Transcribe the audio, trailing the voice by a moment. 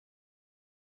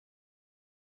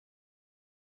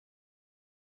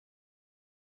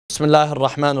بسم الله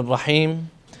الرحمن الرحيم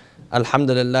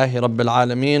الحمد لله رب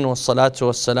العالمين والصلاة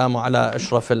والسلام على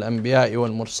أشرف الأنبياء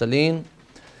والمرسلين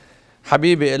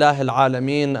حبيب إله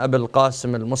العالمين أبي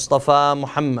القاسم المصطفى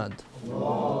محمد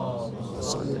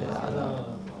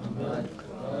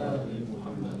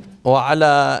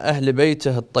وعلى أهل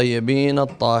بيته الطيبين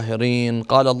الطاهرين.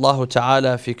 قال الله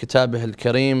تعالى في كتابه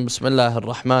الكريم: بسم الله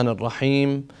الرحمن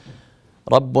الرحيم.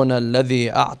 ربنا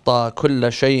الذي أعطى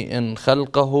كل شيء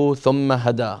خلقه ثم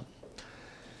هدى.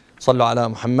 صلوا على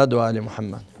محمد وآل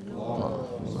محمد.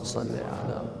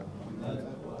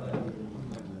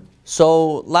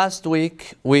 So last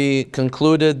week we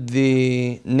concluded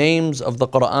the names of the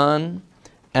Quran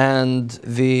and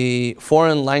the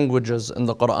foreign languages in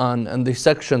the Quran and the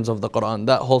sections of the Quran,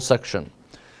 that whole section.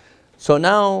 So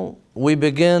now we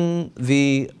begin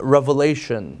the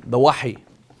revelation, the wahi.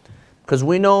 Because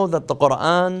we know that the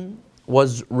Quran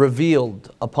was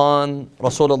revealed upon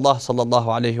Rasulullah sallallahu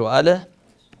alayhi wa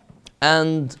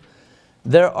and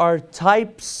there are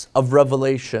types of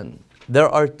revelation, there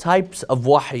are types of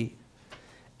wahi,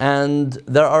 and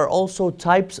there are also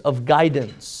types of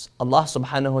guidance. Allah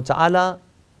subhanahu wa ta'ala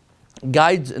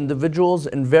guides individuals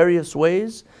in various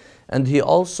ways, and He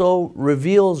also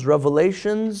reveals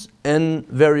revelations in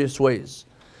various ways.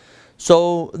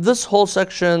 So this whole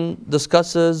section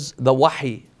discusses the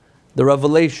wahi, the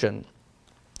revelation.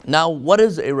 Now, what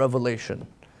is a revelation?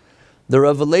 The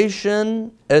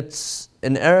revelation, it's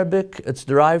in Arabic, it's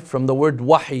derived from the word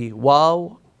wahi,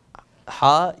 waw,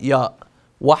 ha, ya.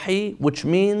 Wahi, which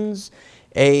means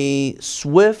a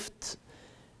swift,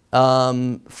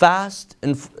 fast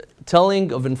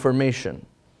telling of information,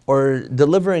 or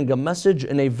delivering a message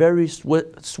in a very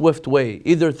swift way,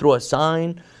 either through a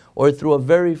sign or through a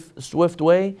very swift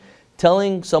way,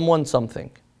 telling someone something.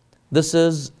 This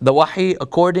is the wahi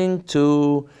according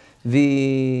to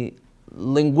the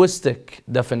linguistic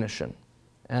definition.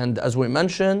 And as we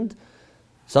mentioned,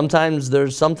 sometimes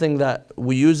there's something that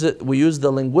we use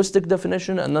the linguistic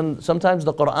definition, and then sometimes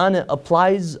the Qur'an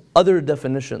applies other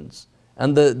definitions.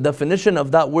 And the definition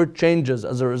of that word changes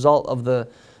as a result of the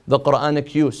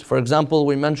Qur'anic use. For example,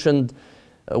 we mentioned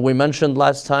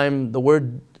last time the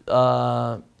word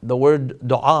dua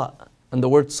and the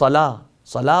word salah.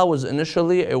 Salah was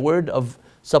initially a word of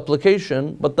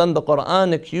supplication, but then the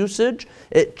Qur'anic usage,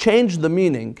 it changed the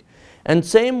meaning. And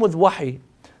same with wahi.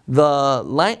 The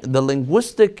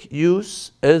linguistic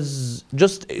use is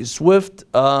just a swift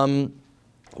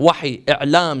wahi,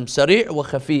 i'lam, sari' wa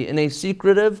khafi, in a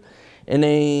secretive, in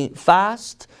a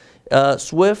fast,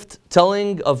 swift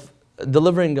telling of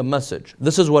delivering a message.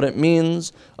 This is what it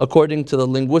means according to the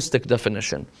linguistic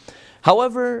definition.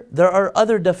 However, there are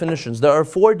other definitions. There are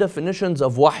 4 definitions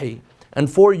of wahi and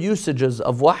 4 usages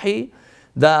of wahi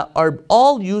that are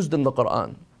all used in the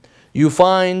Quran. You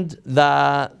find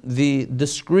that the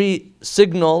discrete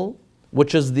signal,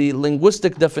 which is the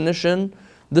linguistic definition,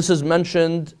 this is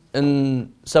mentioned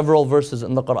in several verses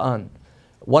in the Quran.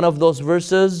 One of those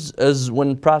verses is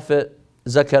when Prophet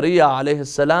Zakaria alayhi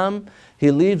salam, he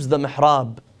leaves the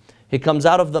mihrab. He comes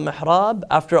out of the mihrab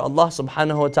after Allah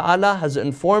subhanahu wa ta'ala has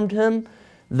informed him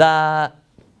that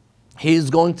he is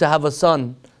going to have a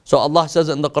son. So Allah says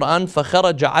in the Quran,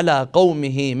 فَخَرَجَ عَلَىٰ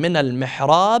قَوْمِهِ مِنَ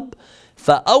الْمِحْرَابِ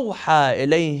فَأَوْحَى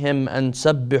إِلَيْهِمْ أَن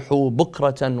سَبِّحُوا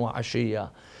بُكْرَةً وَعَشِيًّا.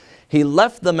 He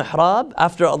left the mihrab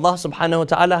after Allah subhanahu wa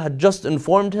ta'ala had just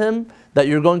informed him that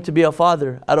you're going to be a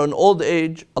father. At an old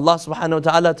age, Allah subhanahu wa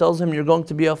ta'ala tells him you're going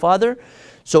to be a father.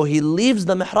 So he leaves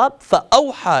the mihrab,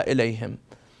 فَأَوْحَى إِلَيْهِمْ.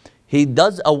 He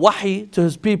does a wahi to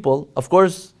his people. Of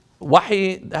course,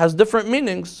 wahi has different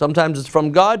meanings. Sometimes it's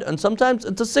from God and sometimes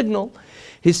it's a signal.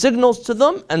 He signals to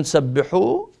them, and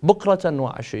سَبِّحُوا بُكْرَةً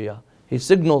وَعَشِيًّا. He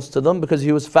signals to them because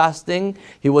he was fasting.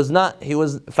 He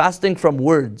was fasting from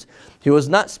words. He was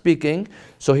not speaking.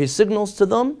 So he signals to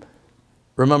them,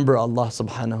 remember Allah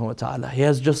subhanahu wa ta'ala. He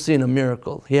has just seen a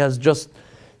miracle. He has just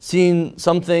seen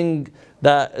something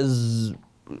that is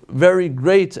very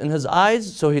great in his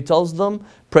eyes. So he tells them,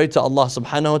 pray to Allah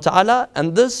subhanahu wa ta'ala.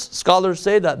 And this, scholars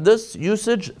say that this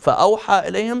usage, فَأَوْحَى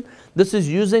إِلَيْهِمْ, this is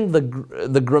using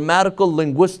the grammatical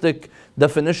linguistic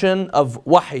definition of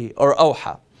wahi or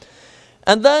awha.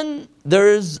 And then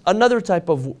there is another type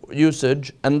of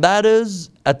usage, and that is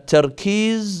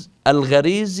at-tarkiz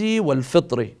al-gharizi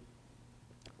wal-fitri.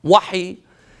 Wahi,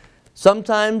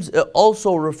 sometimes it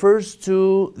also refers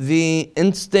to the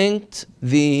instinct,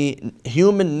 the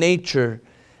human nature,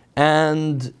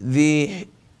 and the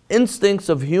instincts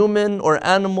of human or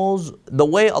animals, the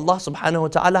way Allah subhanahu wa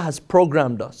ta'ala has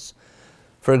programmed us.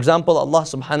 For example, Allah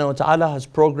subhanahu wa ta'ala has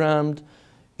programmed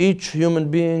each human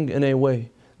being in a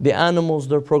way. the animals,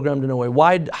 they're programmed in a way.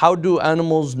 Why? How do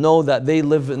animals know that they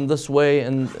live in this way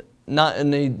and not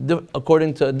in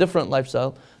according to a different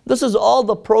lifestyle? This is all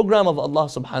the program of Allah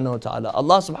subhanahu wa ta'ala.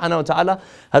 Allah subhanahu wa ta'ala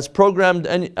has programmed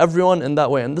everyone in that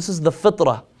way. And this is the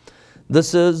fitrah.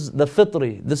 This is the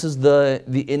fitri. This is the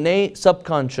innate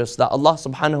subconscious that Allah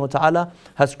subhanahu wa ta'ala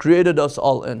has created us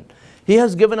all in. He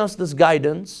has given us this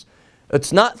guidance.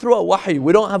 It's not through a wahi.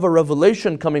 We don't have a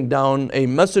revelation coming down, a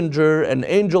messenger, an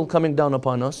angel coming down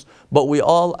upon us, but we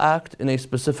all act in a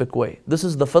specific way. This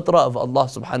is the fitrah of Allah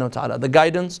subhanahu wa ta'ala, the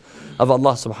guidance of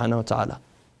Allah subhanahu wa ta'ala.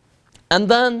 And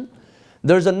then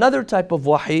there's another type of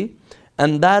wahi,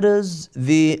 and that is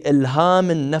the ilham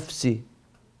al-nafsi,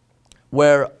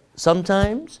 where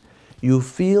sometimes you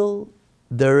feel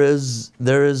there is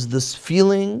this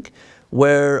feeling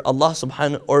where Allah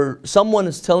subhanahu, or someone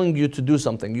is telling you to do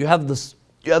something. You have this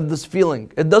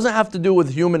feeling. It doesn't have to do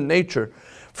with human nature.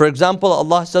 For example,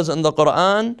 Allah says in the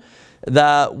Quran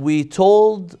that we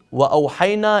told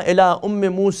وَأَوْحَيْنَا إِلَىٰ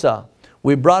أُمِّ مُوسَى,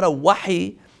 we brought a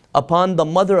wahi upon the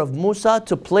mother of Musa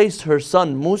to place her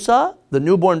son Musa, the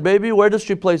newborn baby. Where does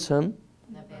she place him?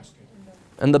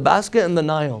 In the basket in the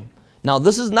Nile. Now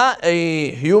this is not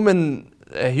a human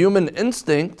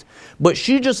instinct, but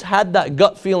she just had that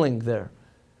gut feeling there.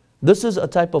 This is a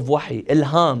type of wahi,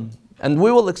 ilham. And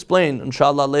we will explain,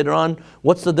 inshallah, later on,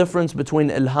 what's the difference between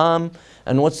ilham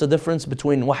and what's the difference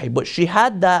between wahi. But she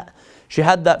had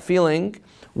that feeling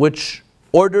which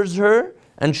orders her,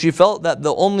 and she felt that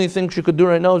the only thing she could do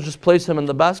right now is just place him in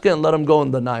the basket and let him go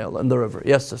in the Nile, in the river.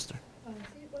 Yes, sister?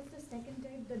 What's the second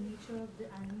type, the nature of the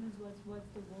animals? What's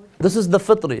the word? This is the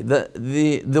fitri,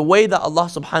 the way that Allah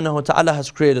subhanahu wa ta'ala has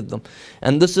created them.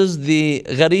 And this is the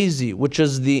gharizi, which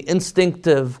is the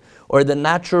instinctive or the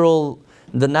natural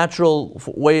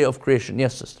way of creation.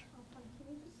 Yes, sister?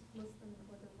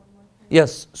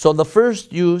 Yes, so the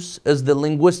first use is the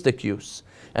linguistic use.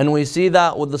 And we see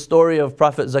that with the story of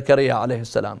Prophet Zakaria alayhi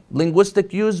salam.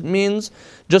 Linguistic use means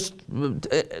just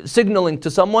signaling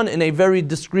to someone in a very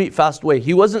discreet, fast way.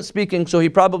 He wasn't speaking, so he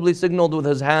probably signaled with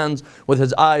his hands, with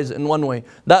his eyes in one way.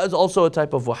 That is also a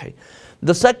type of wahi.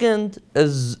 The second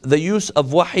is the use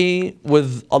of wahi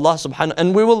with Allah subhanahu,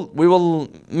 and we will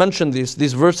mention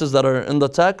these verses that are in the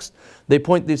text. They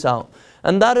point these out.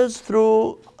 And that is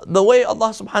through the way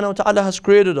Allah subhanahu wa ta'ala has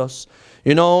created us.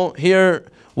 You know, here,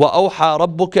 وَأَوْحَى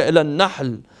رَبُّكَ إِلَى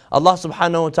النَّحْلِ, Allah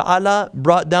subhanahu wa ta'ala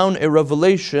brought down a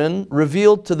revelation,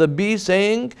 revealed to the bee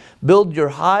saying, build your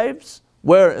hives,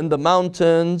 where? In the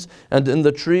mountains and in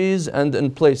the trees and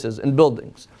in places, in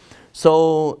buildings.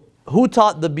 So, who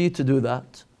taught the bee to do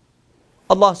that?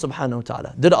 Allah subhanahu wa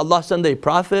ta'ala. Did Allah send a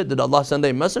prophet? Did Allah send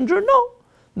a messenger? No.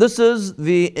 This is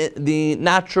the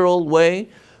natural way,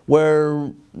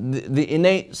 where the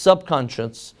innate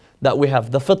subconscious that we have,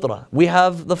 the fitrah. We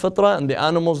have the fitrah, and the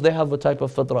animals, they have a type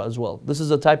of fitrah as well. This is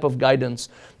a type of guidance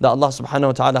that Allah subhanahu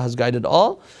wa ta'ala has guided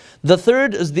all. The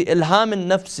third is the ilham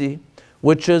al-nafsi,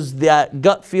 which is that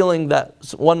gut feeling that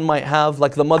one might have,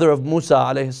 like the mother of Musa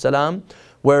alayhi salam,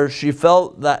 where she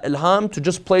felt that ilham to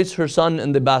just place her son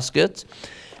in the basket.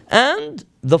 And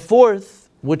the fourth,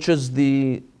 which is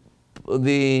the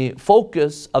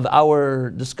focus of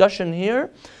our discussion here,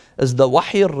 is the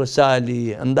wahi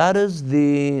al-risali, and that is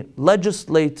the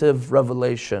legislative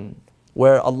revelation,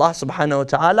 where Allah subhanahu wa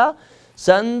ta'ala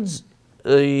sends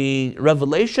a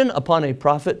revelation upon a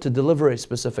prophet to deliver a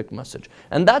specific message.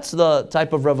 And that's the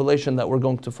type of revelation that we're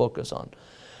going to focus on.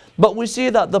 But we see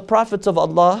that the prophets of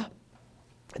Allah,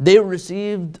 they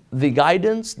received the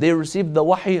guidance, they received the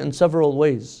wahi in several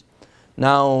ways.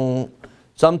 Now,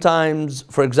 sometimes,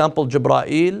 for example,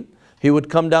 Jibreel, he would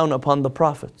come down upon the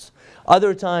prophets.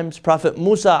 Other times, Prophet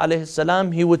Musa alayhi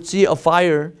salam, he would see a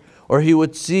fire, or he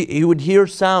would hear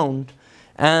sound,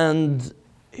 and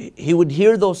he would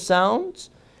hear those sounds,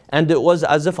 and it was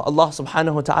as if Allah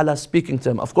subhanahu wa ta'ala speaking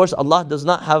to him. Of course, Allah does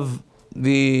not have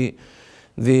the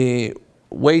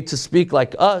way to speak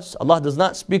like us. Allah does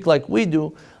not speak like we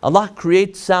do. Allah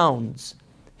creates sounds.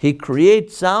 He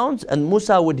creates sounds, and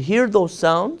Musa would hear those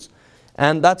sounds,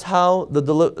 and that's how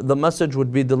the message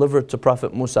would be delivered to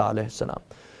Prophet Musa alayhi salam.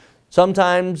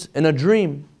 Sometimes in a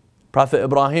dream, Prophet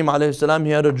Ibrahim alayhi salam,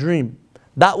 he had a dream.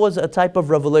 That was a type of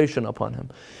revelation upon him.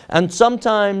 And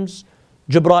sometimes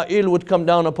Jibreel would come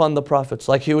down upon the prophets,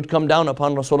 like he would come down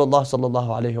upon Rasulullah sallallahu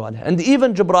alayhi wa alayhi. And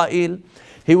even Jibreel,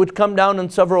 he would come down in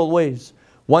several ways.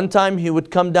 One time he would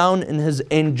come down in his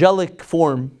angelic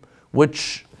form,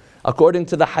 which according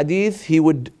to the hadith, he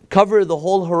would cover the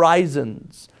whole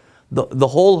horizons. The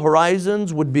whole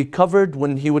horizons would be covered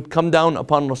when he would come down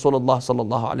upon Rasulullah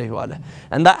sallallahu alayhi wa alayhi.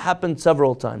 And that happened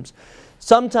several times.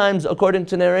 Sometimes, according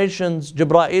to narrations,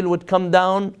 Jibreel would come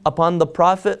down upon the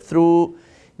Prophet through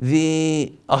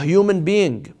a human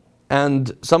being.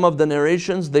 And some of the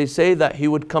narrations, they say that he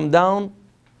would come down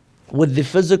with the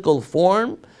physical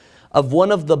form of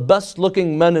one of the best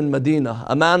looking men in Medina,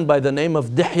 a man by the name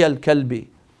of Dihya al-Kalbi.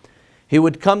 He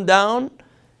would come down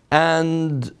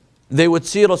and they would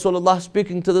see Rasulullah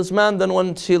speaking to this man. Then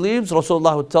once he leaves,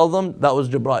 Rasulullah would tell them, that was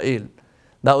Jibreel.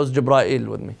 That was Jibreel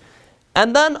with me.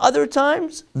 And then other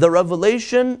times, the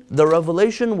revelation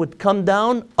would come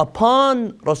down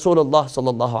upon Rasulullah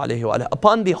sallallahu alaihi wasallam,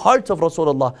 upon the heart of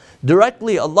Rasulullah,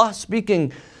 directly, Allah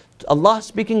speaking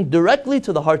directly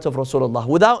to the heart of Rasulullah,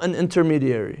 without an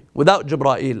intermediary, without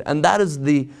Jibreel. And that is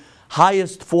the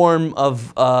highest form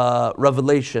of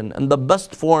revelation, and the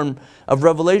best form of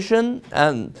revelation.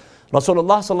 And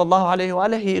Rasulullah sallallahu alaihi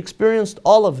wasallam, he experienced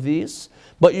all of these.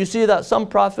 But you see that some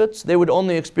prophets, they would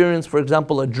only experience, for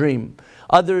example, a dream.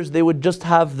 Others, they would just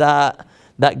have that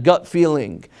gut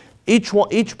feeling. Each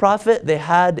prophet, they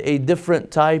had a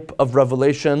different type of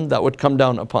revelation that would come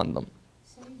down upon them.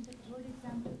 So the good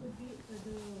example could be the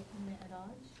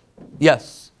Mi'raj?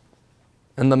 Yes,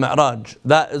 in the Mi'raj.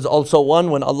 That is also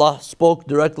one when Allah spoke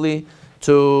directly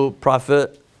to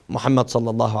Prophet Muhammad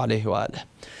sallallahu alaihi wasallam.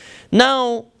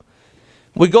 Now,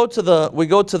 we go to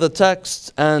the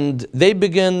text, and they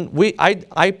begin.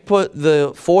 I put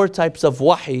the 4 types of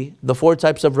wahi, the 4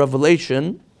 types of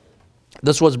revelation.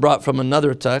 This was brought from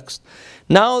another text.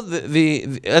 Now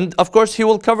and of course he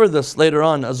will cover this later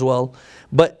on as well.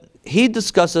 But he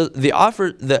discusses the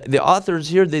authors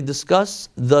here. They discuss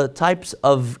the types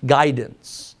of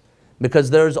guidance, because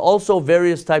there's also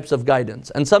various types of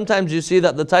guidance. And sometimes you see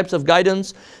that the types of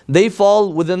guidance, they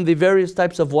fall within the various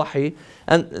types of wahi.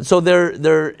 And so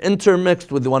they're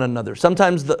intermixed with one another.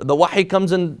 Sometimes the wahi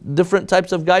comes in different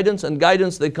types of guidance, and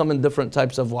guidance, they come in different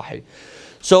types of wahi.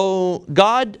 So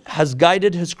God has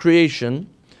guided His creation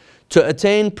to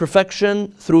attain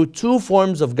perfection through 2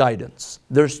 forms of guidance.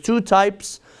 There's 2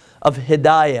 types of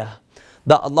hidayah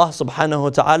that Allah subhanahu wa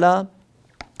ta'ala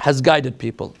has guided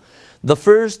people. The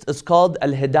first is called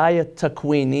Al-Hidayah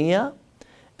Takwiniya,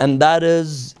 and that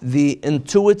is the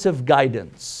intuitive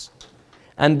guidance.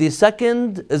 And the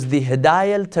second is the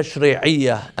Hidayah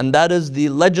Al-Tashri'iyya, and that is the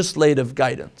legislative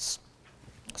guidance.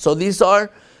 So these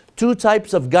are 2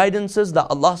 types of guidances that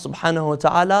Allah subhanahu wa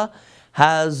ta'ala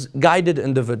has guided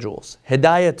individuals.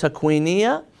 Hidayah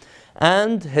Takwiniya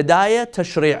and Hidayah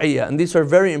Tashri'iyya. And these are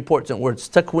very important words.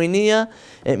 Takwiniya,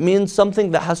 it means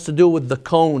something that has to do with the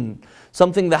kawn,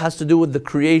 something that has to do with the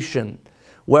creation,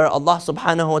 where Allah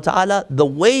subhanahu wa ta'ala, the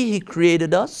way He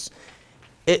created us,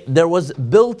 there was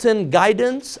built-in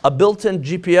guidance, a built-in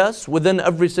GPS within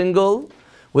every single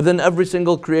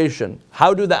creation.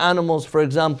 How do the animals, for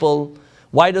example,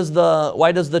 why does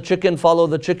the chicken follow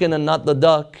the chicken and not the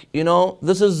duck? You know,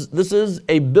 this is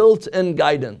a built-in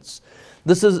guidance.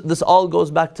 This all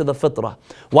goes back to the fitrah.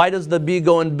 Why does the bee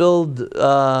go and build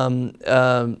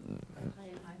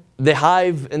the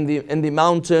hive in the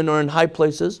mountain or in high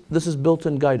places? This is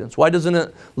built-in guidance. Why doesn't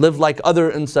it live like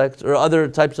other insects or other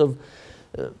types of...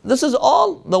 This is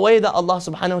all the way that Allah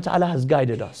subhanahu wa ta'ala has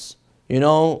guided us. You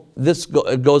know,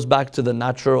 it goes back to the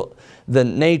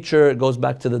nature, it goes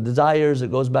back to the desires, it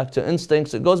goes back to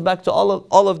instincts, it goes back to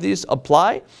all of these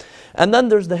apply. And then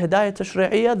there's the Hidayah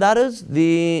Tashri'iyya, that is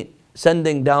the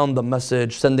sending down the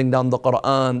message, sending down the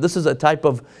Qur'an. This is a type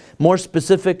of more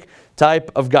specific type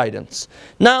of guidance.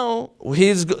 Now,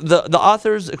 the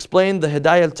authors explain the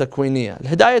Hidayah Al-Takwiniya.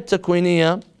 Hidayah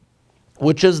Al-Takwiniya,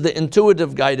 which is the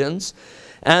intuitive guidance,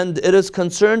 and it is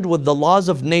concerned with the laws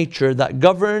of nature that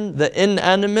govern the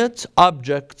inanimate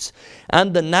objects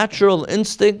and the natural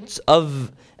instincts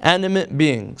of animate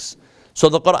beings. So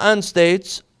the Quran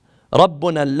states,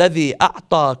 رَبُّنَا الَّذِي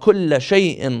أَعْطَى كُلَّ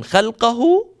شَيْءٍ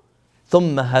خَلْقَهُ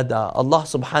ثُمَّ هَدَى. Allah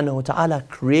subhanahu wa ta'ala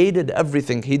created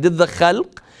everything. He did the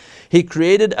khalq, He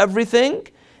created everything,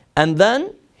 and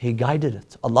then He guided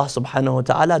it. Allah subhanahu wa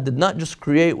ta'ala did not just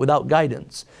create without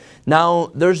guidance.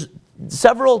 Now, there's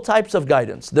several types of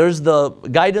guidance. There's the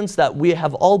guidance that we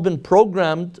have all been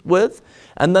programmed with,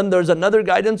 and then there's another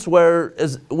guidance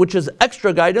which is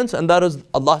extra guidance, and that is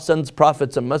Allah sends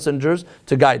prophets and messengers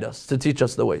to guide us, to teach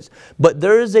us the ways. But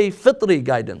there is a fitri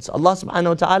guidance. Allah subhanahu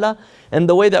wa ta'ala, and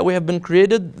the way that we have been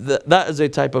created, that is a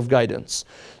type of guidance.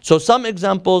 So some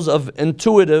examples of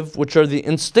intuitive, which are the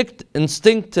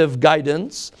instinctive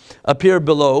guidance, appear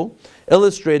below,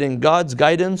 illustrating God's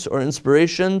guidance or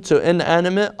inspiration to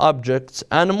inanimate objects,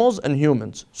 animals and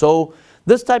humans. So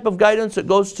this type of guidance, it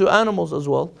goes to animals as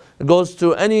well. It goes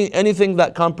to anything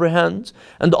that comprehends,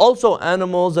 and also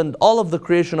animals and all of the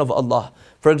creation of Allah.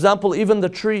 For example, even the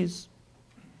trees.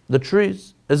 The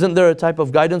trees. Isn't there a type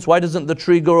of guidance? Why doesn't the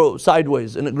tree grow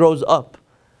sideways and it grows up?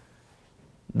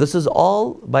 This is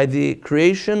all by the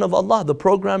creation of Allah, the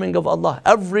programming of Allah.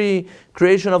 Every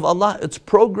creation of Allah, it's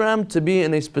programmed to be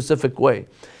in a specific way.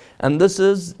 And this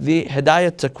is the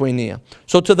Hidayat Takwiniyah.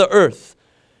 So to the earth,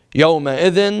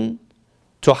 يَوْمَئِذٍ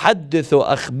تُحَدِّثُ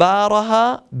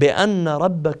أَخْبَارَهَا بِأَنَّ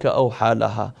رَبَّكَ أَوْحَى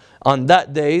لَهَا. On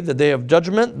that day, the day of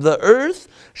judgment, the earth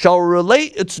shall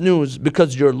relate its news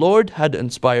because your Lord had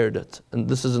inspired it. And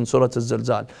this is in Surah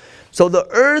Al-Zilzal. So the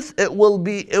earth, it will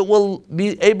be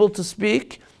able to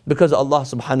speak because Allah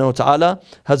subhanahu wa ta'ala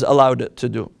has allowed it to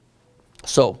do.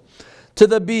 So, to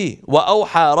the bee,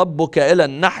 وَأَوْحَى رَبُّكَ إِلَى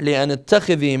النَّحْلِ أَنِ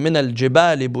اتَّخِذِي مِنَ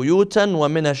الْجِبَالِ بُيُوتًا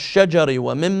وَمِنَ الشَّجَرِ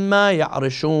وَمِمَّا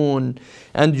يَعْرِشُونَ.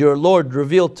 And your Lord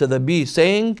revealed to the bee,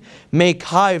 saying, make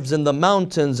hives in the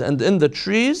mountains and in the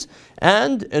trees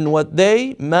and in what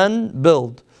they, men,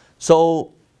 build.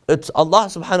 So it's Allah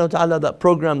subhanahu wa ta'ala that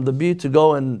programmed the bee to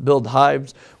go and build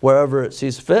hives wherever it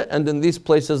sees fit, and in these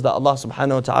places that Allah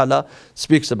subhanahu wa ta'ala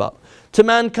speaks about. To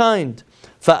mankind,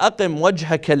 فَأَقِمْ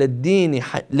وَجْهَكَ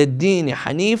لِلدِّينِ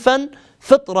حَنِيفًا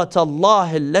فِطْرَةَ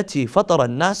اللَّهِ الَّتِي فَطَرَ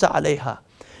النَّاسَ عَلَيْهَا.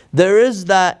 There is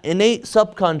that innate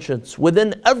subconscious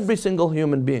within every single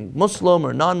human being, Muslim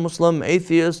or non-Muslim,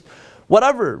 atheist,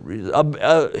 whatever,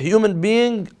 a human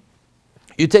being,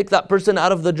 you take that person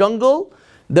out of the jungle,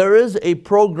 there is a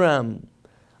program.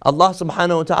 Allah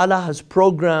subhanahu wa ta'ala has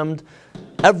programmed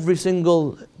every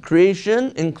single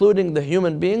creation, including the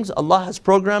human beings. Allah has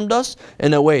programmed us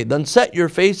in a way. Then set your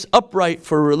face upright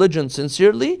for religion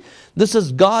sincerely. This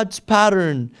is God's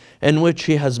pattern in which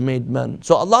He has made men.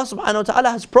 So Allah subhanahu wa ta'ala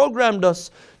has programmed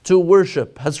us to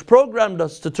worship, has programmed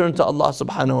us to turn to Allah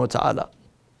subhanahu wa ta'ala.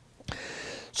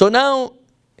 So now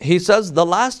He says the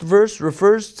last verse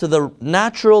refers to the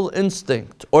natural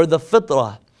instinct or the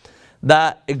fitrah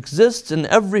that exists in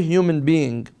every human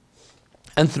being,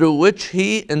 and through which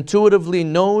he intuitively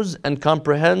knows and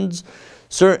comprehends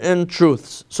certain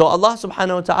truths. So Allah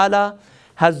subhanahu wa ta'ala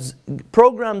has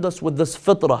programmed us with this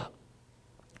fitrah.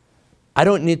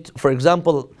 For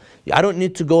example, I don't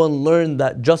need to go and learn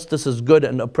that justice is good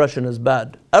and oppression is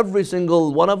bad. Every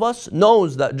single one of us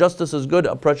knows that justice is good,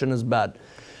 oppression is bad.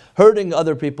 Hurting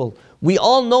other people, we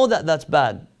all know that that's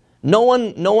bad. No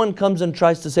one comes and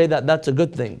tries to say that that's a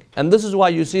good thing. And this is why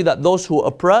you see that those who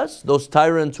oppress, those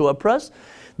tyrants who oppress,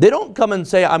 they don't come and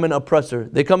say, I'm an oppressor.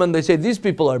 They come and they say, these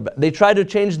people are bad. They try to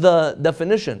change the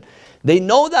definition. They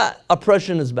know that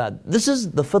oppression is bad. This is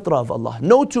the fitrah of Allah.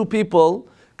 No two people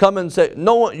come and say,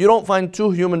 you don't find two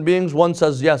human beings, one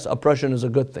says, yes, oppression is a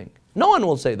good thing. No one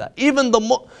will say that. Even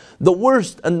the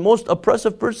worst and most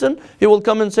oppressive person, he will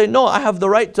come and say, no, I have the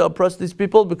right to oppress these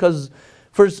people because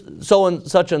for so and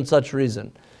such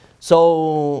reason.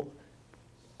 So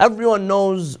everyone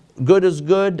knows good is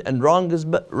good and wrong is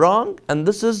wrong, and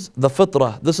this is the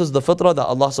fitrah. This is the fitrah that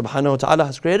Allah subhanahu wa ta'ala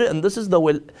has created, and this is the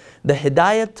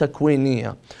hidayat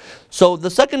takwiniyah. So the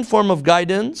second form of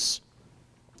guidance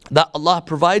that Allah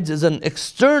provides is an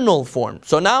external form.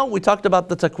 So now we talked about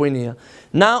the takwiniyah.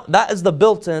 Now that is the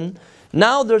built-in.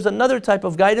 Now there's another type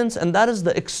of guidance, and that is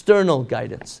the external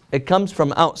guidance. It comes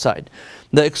from outside.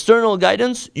 The external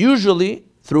guidance, usually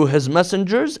through His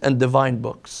messengers and divine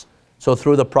books. So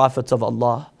through the prophets of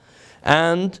Allah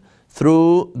and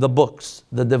through the books,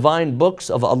 the divine books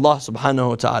of Allah subhanahu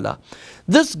wa ta'ala.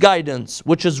 This guidance,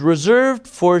 which is reserved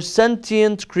for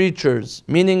sentient creatures,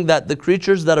 meaning that the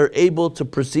creatures that are able to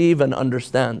perceive and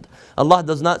understand. Allah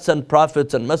does not send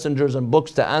prophets and messengers and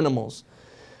books to animals.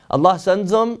 Allah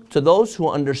sends them to those who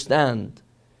understand.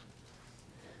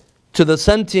 To the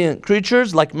sentient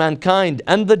creatures like mankind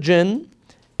and the jinn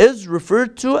is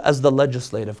referred to as the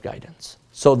legislative guidance.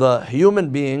 So the human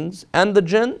beings and the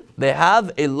jinn, they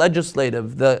have a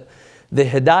legislative, the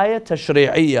hidayah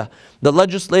tashri'iyah, the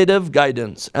legislative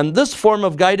guidance. And this form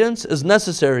of guidance is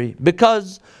necessary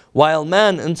because while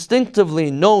man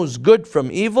instinctively knows good from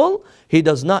evil, he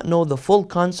does not know the full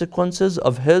consequences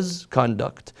of his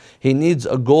conduct. He needs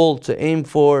a goal to aim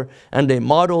for and a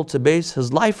model to base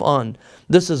his life on.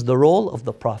 This is the role of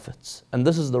the prophets. And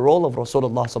this is the role of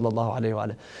Rasulullah sallallahu alayhi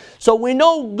wa. So we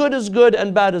know good is good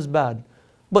and bad is bad.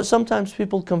 But sometimes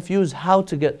people confuse how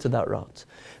to get to that route.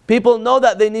 People know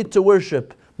that they need to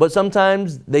worship, but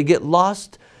sometimes they get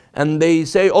lost and they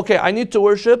say, okay, I need to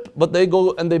worship, but they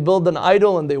go and they build an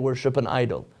idol and they worship an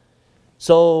idol.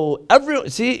 So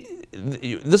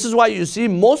this is why you see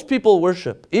most people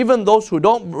worship. Even those who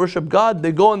don't worship God,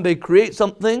 they go and they create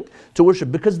something to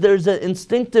worship because there's an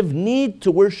instinctive need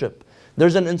to worship.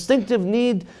 There's an instinctive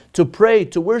need to pray,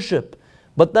 to worship.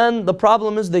 But then the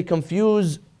problem is they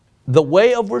confuse the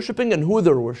way of worshipping and who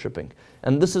they're worshipping.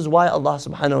 And this is why Allah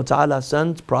subhanahu wa ta'ala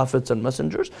sends prophets and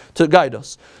messengers to guide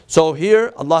us. So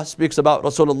here Allah speaks about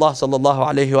Rasulullah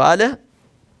sallallahu alayhi wa alayhi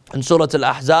in Surah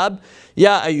Al-Ahzab.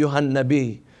 Ya ayyuhan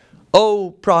nabi,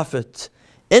 O Prophet,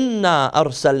 inna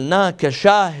arsalnaka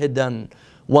shahidan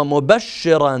wa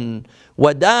mubashiran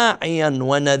wa da'iyan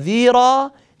wa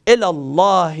nadhira ila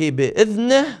Allahi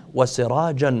bi'idhnih wa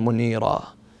sirajan munira.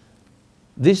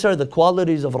 These are the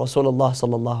qualities of Rasulullah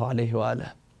sallallahu alayhi wa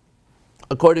alayhi.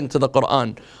 According to the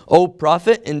Quran, O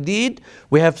Prophet, indeed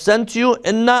we have sent you,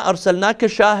 inna arsalnaka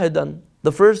shahidan.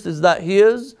 The first is that he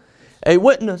is a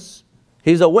witness.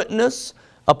 He's a witness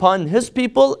upon his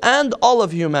people and all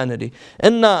of humanity.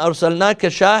 Inna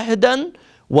arsalnaka shahidan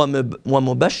wa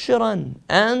mubashiran,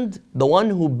 and the one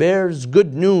who bears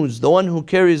good news, the one who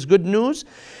carries good news,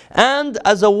 and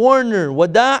as a warner, wa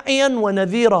da'iyan wa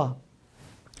nadhira,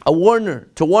 a warner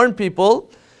to warn people,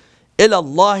 ila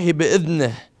Allahi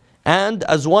bi'idhnih, and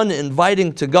as one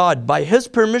inviting to God by His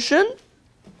permission,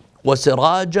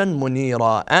 وَسِرَاجًا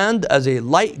مُنِيرًا, and as a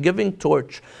light-giving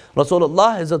torch.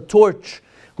 Rasulullah is a torch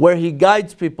where he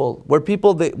guides people, where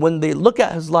people, when they look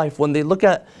at his life, when they look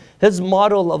at his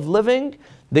model of living,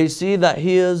 they see that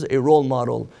he is a role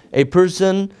model, a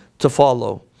person to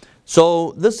follow.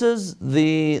 So this is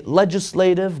the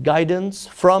legislative guidance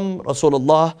from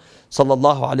Rasulullah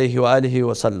sallallahu alayhi wa alihi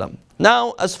wa sallam.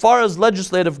 Now, as far as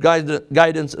legislative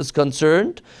guidance is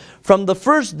concerned, from the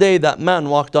first day that man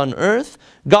walked on earth,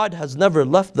 God has never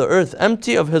left the earth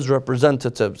empty of His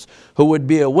representatives, who would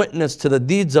be a witness to the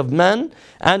deeds of men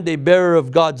and a bearer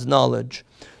of God's knowledge.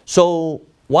 So,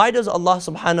 why does Allah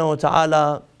subhanahu wa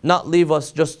ta'ala not leave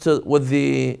us just with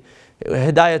the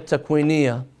hidayat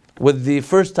takwiniyah, with the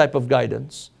first type of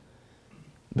guidance?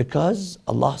 Because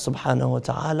Allah subhanahu wa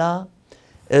ta'ala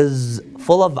is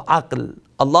full of aql.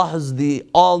 Allah is the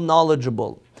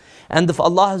all-knowledgeable. And if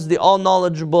Allah is the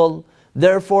all-knowledgeable,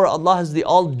 therefore Allah is the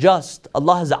all-just.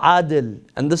 Allah is adil.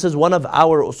 And this is one of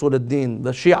our usul al-din,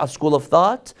 the Shia school of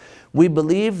thought. We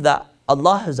believe that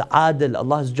Allah is adil,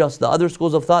 Allah is just. The other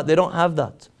schools of thought, they don't have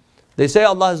that. They say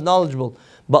Allah is knowledgeable,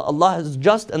 but Allah is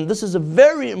just. And this is a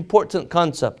very important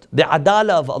concept, the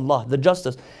adala of Allah, the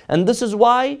justice. And this is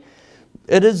why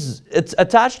it's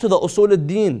attached to the usul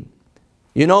al-din.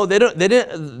 You know, they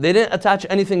didn't attach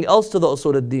anything else to the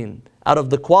usul al-din. Out of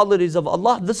the qualities of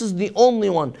Allah, this is the only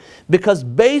one. Because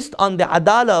based on the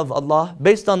adala of Allah,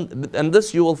 and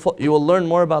this you will learn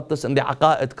more about this in the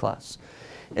aqa'id class.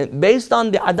 Based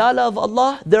on the adala of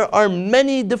Allah, there are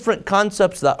many different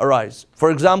concepts that arise.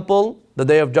 For example, the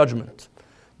Day of Judgment.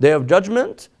 Day of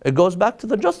Judgment, it goes back to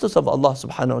the justice of Allah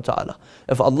subhanahu wa ta'ala.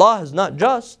 If Allah is not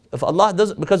just, if Allah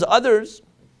doesn't, because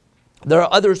there are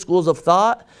other schools of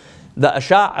thought, the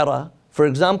Asha'ira, for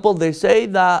example, they say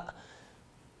that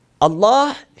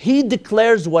Allah, He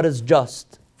declares what is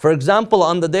just. For example,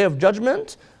 on the Day of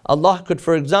Judgment, Allah could,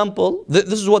 for example,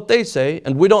 this is what they say,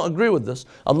 and we don't agree with this.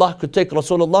 Allah could take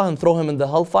Rasulullah and throw him in the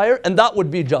hellfire, and that would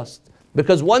be just.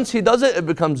 Because once He does it, it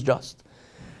becomes just.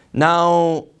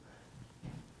 Now,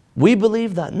 we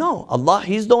believe that no, Allah,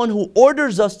 He's the one who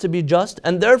orders us to be just,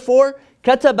 and therefore,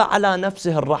 كَتَبَ عَلَى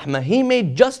نَفْسِهِ الرَّحْمَةِ, He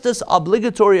made justice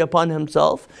obligatory upon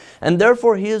Himself, and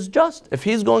therefore He is just. If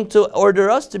He's going to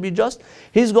order us to be just,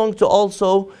 He's going to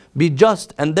also be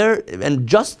just. And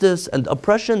justice and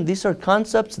oppression, these are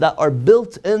concepts that are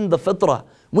built in the fitrah.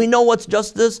 We know what's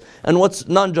justice and what's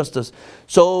non-justice.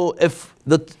 So if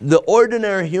the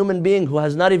ordinary human being who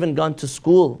has not even gone to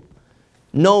school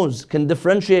can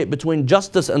differentiate between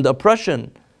justice and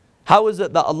oppression, how is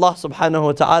it that Allah subhanahu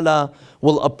wa ta'ala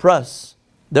will oppress?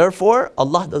 Therefore,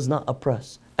 Allah does not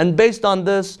oppress. And based on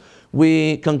this,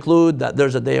 we conclude that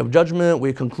there's a Day of Judgment.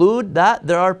 We conclude that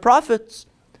there are prophets.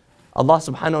 Allah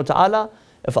subhanahu wa ta'ala,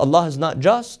 if Allah is not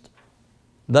just,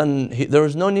 then there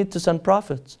is no need to send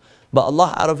prophets. But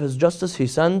Allah, out of His justice, He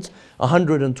sends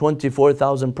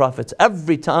 124,000 prophets.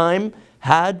 Every time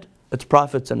had its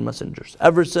prophets and messengers.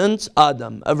 Ever since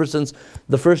Adam, ever since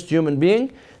the first human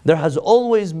being, there has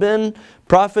always been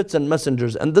prophets and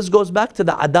messengers. And this goes back to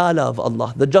the adala of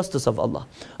Allah, the justice of Allah.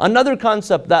 Another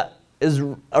concept that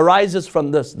arises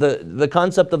from this, the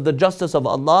concept of the justice of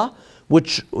Allah,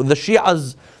 which the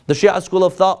Shia school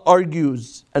of thought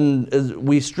argues, and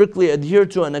we strictly adhere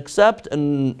to and accept,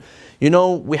 and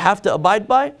we have to abide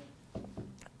by,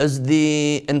 is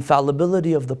the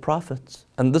infallibility of the prophets.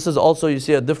 And this is also, you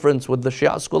see a difference with the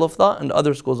Shia school of thought and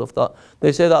other schools of thought.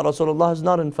 They say that Rasulullah is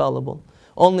not infallible.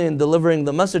 Only in delivering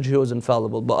the message he was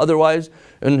infallible. But otherwise,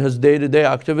 in his day-to-day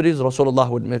activities, Rasulullah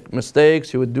would make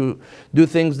mistakes. He would do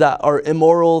things that are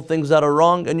immoral, things that are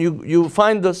wrong. And you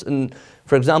find this in,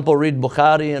 For example, read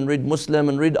Bukhari and read Muslim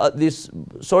and read these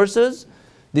sources,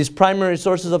 these primary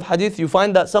sources of hadith. You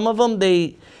find that some of them,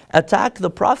 they attack the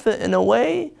Prophet in a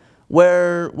way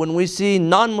where when we see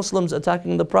non-Muslims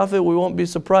attacking the Prophet, we won't be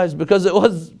surprised, because it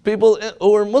was people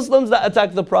who were Muslims that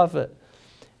attacked the Prophet.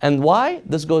 And why?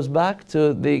 This goes back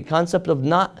to the concept of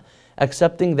not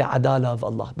accepting the adala of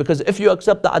Allah. Because if you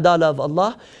accept the adala of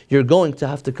Allah, you're going to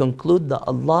have to conclude that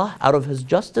Allah, out of His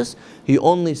justice, He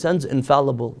only sends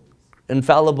infallible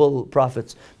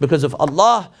prophets. Because if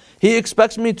Allah, He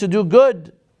expects me to do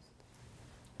good,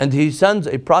 and He sends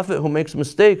a prophet who makes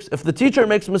mistakes. If the teacher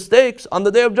makes mistakes, on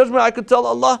the Day of Judgment, I could tell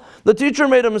Allah, the teacher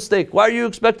made a mistake. Why are you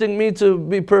expecting me to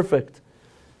be perfect?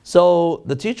 So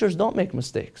the teachers don't make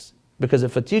mistakes. Because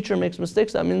if a teacher makes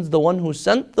mistakes, that means the one who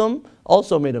sent them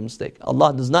also made a mistake.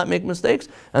 Allah does not make mistakes,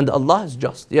 and Allah is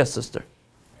just. Yes, sister.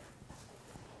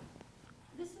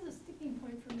 This is a sticking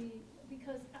point for me,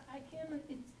 because I can't,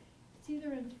 it's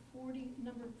either in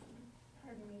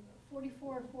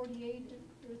 44 or 48,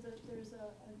 there's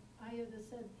an ayah that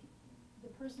said the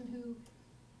person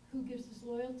who gives his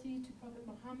loyalty to Prophet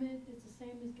Muhammad is the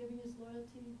same as giving his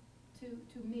loyalty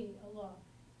to me, Allah.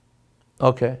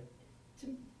 Okay.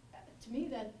 To me,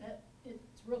 that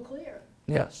it's real clear.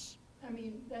 Yes. I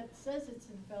mean, that says it's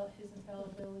his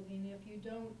infallibility, and if you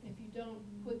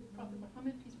don't put Prophet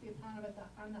Muhammad, peace be upon him,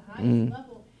 on the highest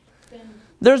level, then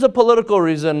there's a political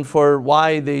reason for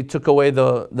why they took away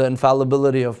the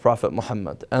infallibility of Prophet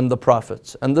Muhammad and the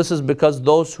prophets. And this is because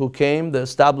those who came, the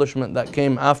establishment that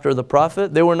came after the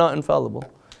Prophet, they were not infallible.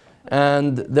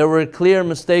 And there were clear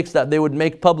mistakes that they would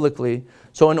make publicly.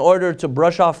 So in order to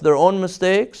brush off their own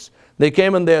mistakes, they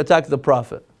came and they attacked the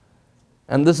Prophet.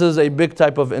 And this is a big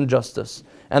type of injustice.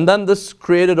 And then this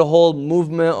created a whole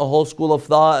movement, a whole school of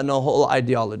thought, and a whole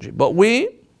ideology. But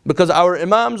we, because our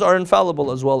imams are infallible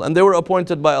as well, and they were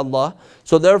appointed by Allah,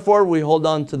 so therefore we hold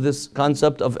on to this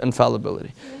concept of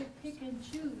infallibility. so they pick and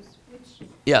choose which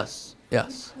Yes. which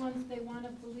ones they want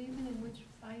to believe in and which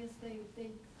ayahs they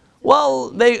Well,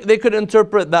 they could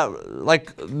interpret that,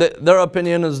 like their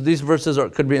opinion is these verses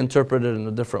could be interpreted in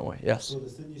a different way. Yes. So the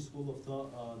Sunni school of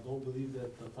thought don't believe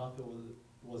that the Prophet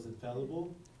was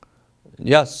infallible?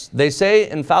 Yes, they say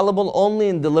infallible only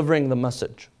in delivering the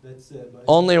message. That's it.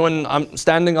 Only when I'm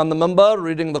standing on the minbar,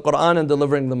 reading the Quran and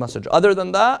delivering the message. Other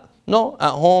than that, no.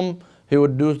 At home, he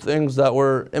would do things that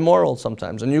were immoral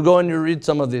sometimes. And you go and you read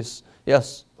some of these.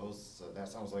 Yes? That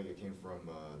sounds like it came from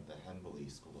the Hanbali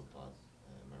school of thought.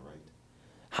 Am I right?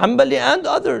 Hanbali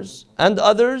and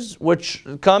others which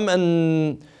come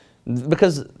and,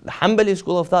 because Hanbali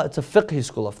school of thought, it's a fiqhi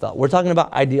school of thought. We're talking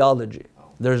about ideology.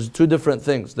 There's two different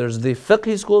things. There's the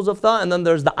fiqhi schools of thought, and then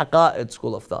there's the aqa'id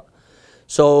school of thought.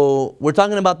 So we're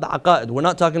talking about the aqa'id. We're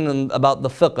not talking about the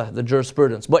fiqh, the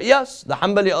jurisprudence. But yes, the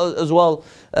Hanbali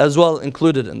as well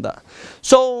included in that.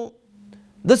 So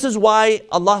this is why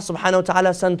Allah subhanahu wa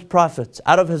ta'ala sent prophets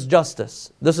out of His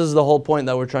justice. This is the whole point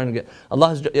that we're trying to get.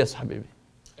 Allah is yes, Habibi.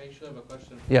 I actually have a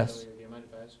question. Yes. Do you mind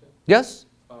if I ask it? Yes.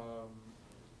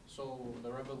 So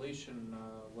the revelation,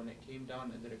 when it came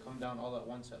down, did it come down all at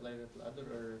once at Laylatul Qadr,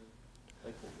 or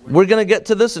like? We're gonna get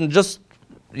to this in just,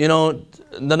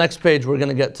 the next page. We're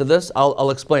gonna get to this.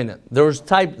 I'll explain it. There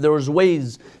was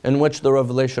ways in which the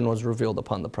revelation was revealed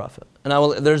upon the Prophet,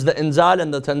 and there's the inzal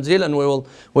and the tanzil, and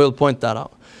we'll point that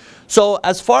out. So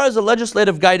as far as the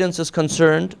legislative guidance is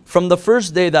concerned, from the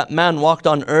first day that man walked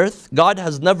on earth, God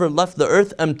has never left the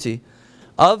earth empty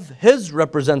of His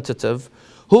representative,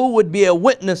 who would be a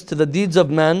witness to the deeds of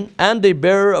men and a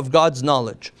bearer of God's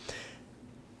knowledge.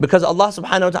 Because Allah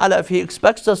subhanahu wa ta'ala, if He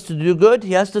expects us to do good,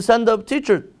 He has to send a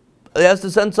teacher. He has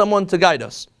to send someone to guide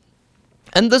us.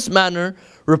 In this manner,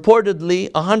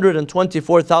 reportedly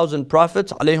 124,000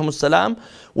 prophets alayhimus salam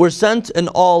were sent in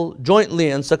all jointly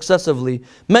and successively,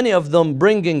 many of them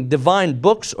bringing divine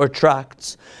books or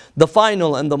tracts. The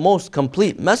final and the most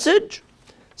complete message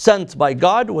sent by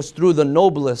God was through the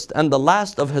noblest and the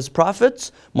last of His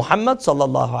prophets, Muhammad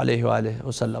sallallahu alayhi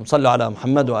wa sallam. Sallu ala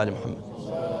Muhammad wa ali Muhammad.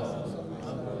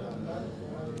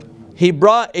 He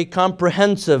brought a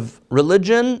comprehensive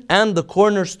religion, and the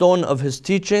cornerstone of His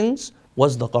teachings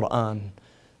was the Qur'an.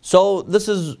 So this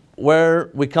is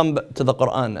where we come to the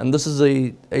Qur'an, and this is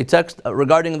a text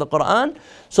regarding the Qur'an.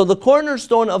 So the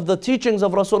cornerstone of the teachings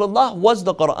of Rasulullah was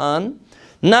the Qur'an.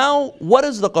 Now, what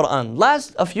is the Qur'an?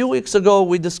 A few weeks ago,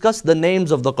 we discussed the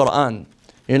names of the Qur'an.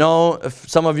 If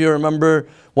some of you remember,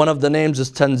 one of the names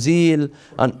is Tanzil,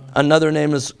 another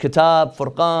name is Kitab,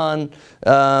 Furqan.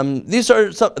 These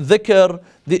are some, Dhikr.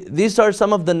 These are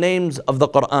some of the names of the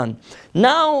Qur'an.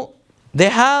 Now,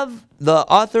 the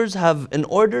authors have in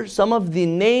order some of the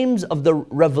names of the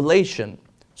revelation.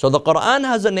 So the Qur'an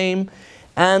has a name,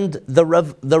 And the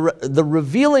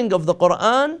revealing of the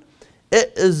Qur'an,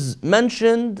 it is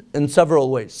mentioned in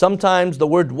several ways. Sometimes the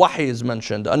word wahi is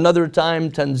mentioned, another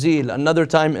time tanzil, another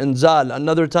time inzal,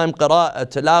 another time qira'ah,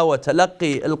 tilawa,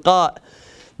 talaqqi, ilqa',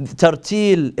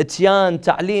 tartil, ityan,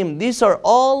 ta'lim. These are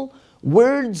all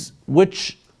words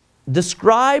which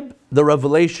describe the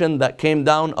revelation that came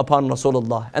down upon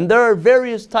Rasulullah. And there are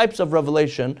various types of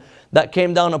revelation that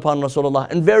came down upon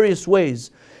Rasulullah in various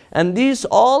ways. And these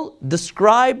all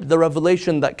describe the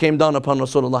revelation that came down upon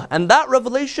Rasulullah. And that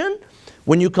revelation,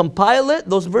 when you compile it,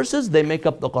 those verses, they make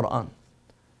up the Qur'an.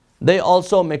 They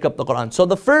also make up the Qur'an. So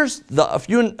a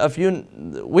few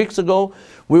weeks ago,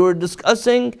 we were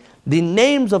discussing the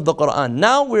names of the Qur'an.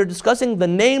 Now we're discussing the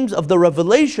names of the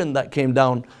revelation that came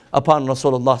down upon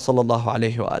Rasulullah sallallahu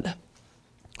alaihi wasallam.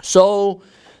 So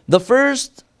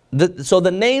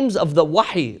the names of the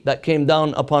wahi that came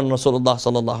down upon Rasulullah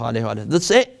sallallahu alaihi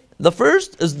wasallam. The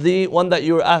first is the one that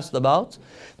you were asked about,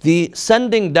 the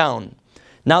sending down.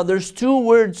 Now there's two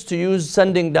words to use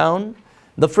sending down.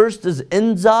 The first is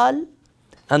inzal,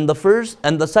 and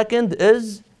the second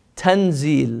is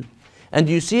tanzil. And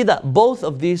you see that both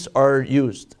of these are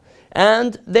used.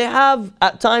 And they have,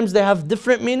 at times they have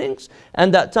different meanings,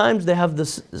 and at times they have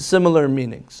similar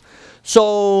meanings.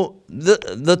 So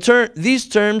these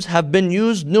terms have been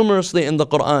used numerously in the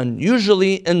Quran.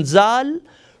 Usually inzal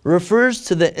refers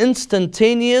to the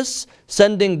instantaneous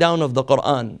sending down of the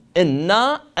Quran.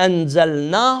 Inna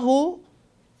anzalnahu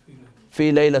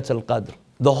fi laylatil qadr.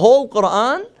 The whole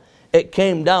Quran, it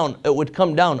would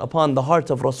come down upon the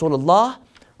heart of Rasulullah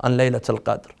on Laylatul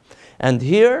Qadr. And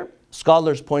here,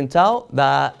 scholars point out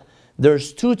that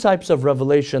there's two types of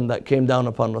revelation that came down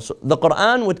upon Rasul. The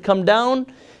Quran would come down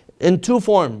in two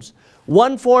forms.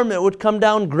 One form, it would come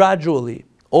down gradually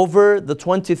over the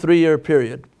 23-year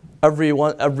period. Every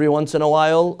once in a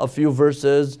while, a few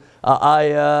verses, a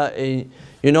ayah,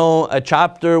 a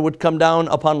chapter would come down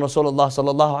upon Rasulullah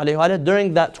sallallahu alaihi wasallam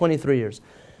during that 23 years.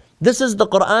 This is the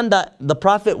Quran that the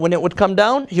Prophet, when it would come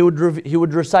down, he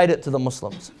would recite it to the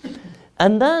Muslims.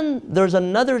 And then there's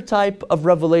another type of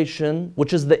revelation,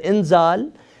 which is the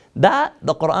inzal, that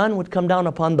the Quran would come down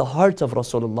upon the heart of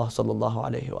Rasulullah sallallahu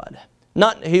alaihi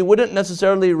wasallam. He wouldn't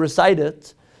necessarily recite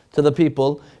it to the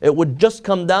people. It would just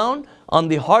come down on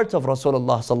the heart of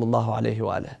Rasulullah sallallahu alaihi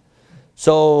wasallam.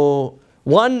 So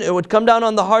one, it would come down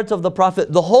on the heart of the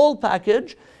Prophet, the whole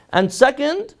package. And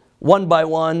second, one by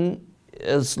one,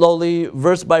 slowly,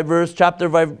 verse by verse, chapter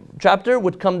by chapter,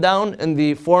 would come down in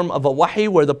the form of a wahi,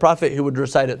 where the Prophet, he would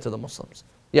recite it to the Muslims.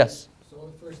 Yes? So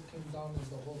it first came down as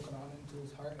the whole Quran into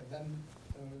his heart, and then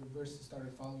verses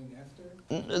started following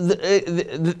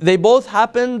after? They both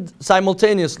happened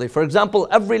simultaneously. For example,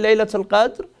 every Laylatul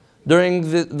Qadr, during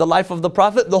the life of the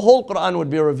Prophet, the whole Quran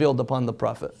would be revealed upon the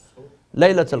Prophet.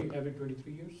 Laylatul. Every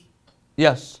 23 years?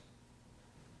 Yes.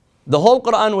 The whole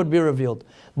Quran would be revealed.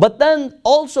 But then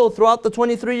also throughout the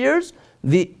 23 years,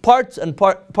 the parts of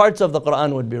the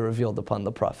Quran would be revealed upon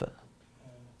the Prophet.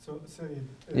 So,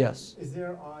 Yes. Is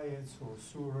there ayats or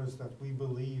surahs that we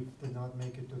believe did not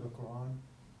make it to the Quran?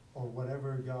 Or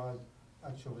whatever God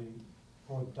actually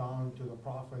brought down to the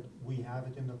Prophet, we have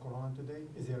it in the Quran today?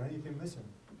 Is there anything missing?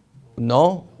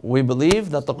 No, we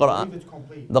believe that the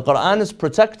Quran is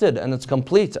protected and it's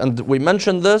complete. And we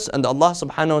mentioned this, and Allah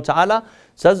subhanahu wa ta'ala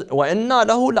says, وَإِنَّا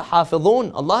لَهُ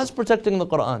لَحَافِظُونَ. Allah is protecting the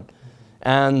Quran.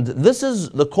 And this is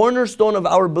the cornerstone of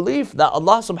our belief, that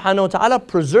Allah subhanahu wa ta'ala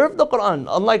preserved the Quran,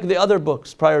 unlike the other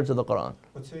books prior to the Quran.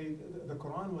 But say, the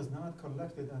Quran was not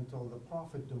collected until the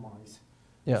Prophet demise.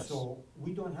 Yes. So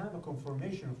we don't have a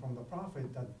confirmation from the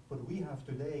Prophet that what we have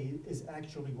today is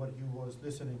actually what he was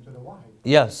listening to the Wahy.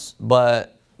 Yes,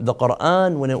 but the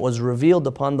Quran, when it was revealed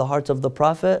upon the heart of the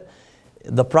Prophet,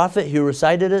 he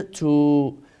recited it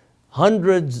to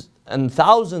hundreds and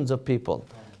thousands of people.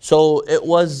 So it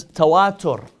was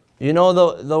tawatur. You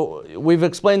know, we've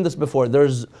explained this before.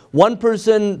 There's one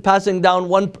person passing down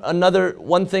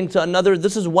one thing to another.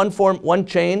 This is one form, one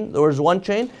chain. There was one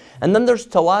chain. And then there's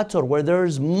tawatur, where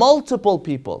there's multiple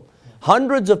people,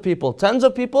 hundreds of people, tens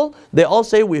of people. They all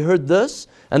say, we heard this,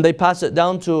 and they pass it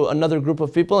down to another group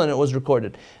of people, and it was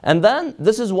recorded. And then,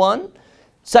 this is one.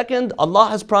 Second, Allah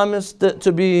has promised it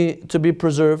to be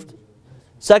preserved.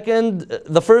 Second,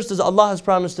 the first is Allah has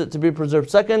promised it to be preserved.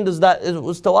 Second is that it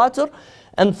was tawatur.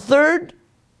 And third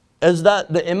is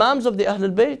that the Imams of the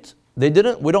Ahlul Bayt,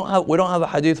 we don't have a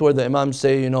hadith where the Imams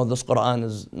say, this Quran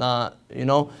is not,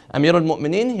 Amir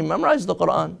al-Mu'mineen, he memorized the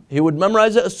Quran. He would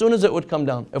memorize it as soon as it would come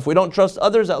down. If we don't trust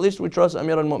others, at least we trust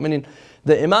Amir al-Mu'mineen.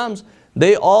 The Imams,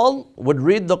 they all would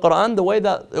read the Quran the way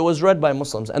that it was read by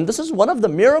Muslims. And this is one of the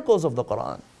miracles of the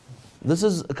Quran. This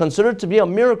is considered to be a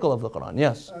miracle of the Quran,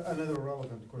 yes. Another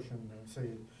relevant question,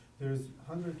 Sayyid. There's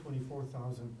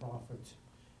 124,000 prophets.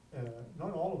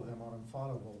 Not all of them are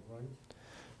infallible, right?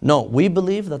 No, we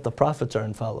believe that the prophets are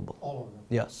infallible. All of them.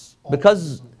 Yes. All of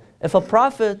Because them. if a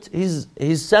prophet,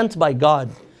 he's sent by God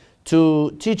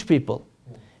to teach people.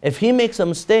 Yeah. If he makes a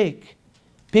mistake,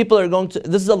 people are going to,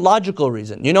 this is a logical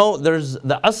reason. You know, there's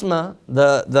the asma,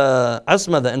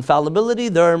 the infallibility.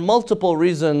 There are multiple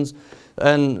reasons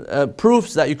and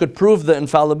proofs that you could prove the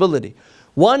infallibility.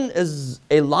 One is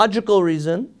a logical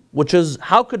reason, which is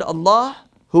how could Allah,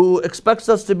 who expects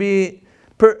us to be,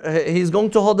 He's going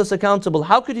to hold us accountable.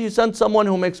 How could He send someone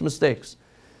who makes mistakes?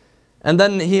 And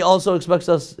then He also expects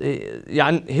us,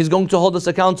 He's going to hold us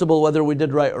accountable whether we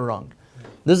did right or wrong.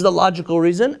 This is the logical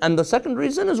reason. And the second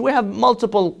reason is we have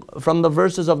multiple from the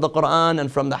verses of the Quran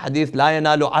and from the hadith, لا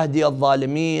ينال عهدي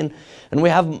الظالمين. And we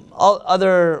have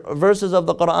other verses of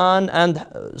the Quran and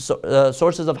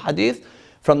sources of hadith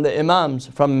from the Imams,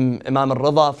 from Imam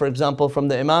al-Rida, for example, from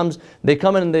the Imams. They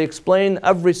come in and they explain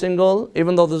every single,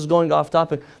 even though this is going off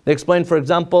topic, they explain, for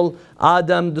example,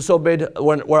 Adam disobeyed,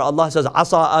 where Allah says,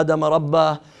 Asa Adam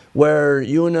Rabbah, where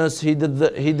Yunus, he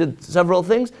did several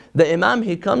things. The Imam,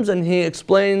 he comes and he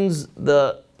explains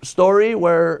the story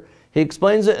where he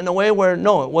explains it in a way where,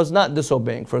 no, it was not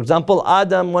disobeying. For example,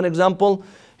 Adam, one example,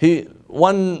 when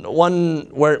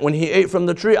he ate from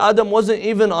the tree, Adam wasn't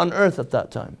even on earth at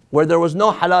that time, where there was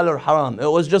no halal or haram. It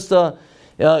was just a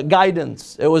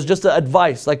guidance. It was just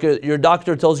advice. Like your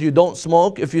doctor tells you, don't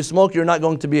smoke. If you smoke, you're not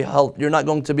going to be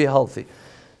healthy.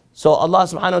 So Allah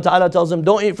subhanahu wa ta'ala tells him,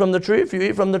 don't eat from the tree. If you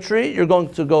eat from the tree, you're going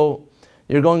to go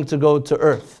to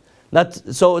earth.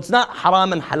 So it's not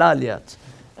haram and halal yet.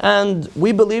 And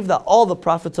we believe that all the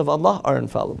prophets of Allah are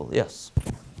infallible. Yes.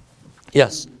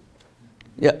 Yes.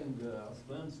 Yeah. In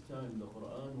Uthman's time, the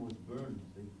Quran was burned.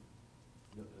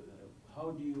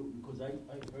 How do you, because I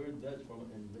heard that from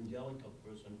an evangelical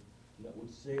person that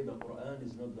would say the Quran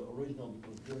is not the original,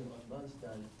 because during Uthman's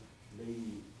time, they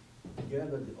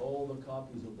gathered all the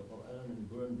copies of the Quran and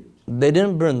burned it. They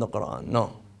didn't burn the Quran,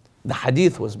 no. The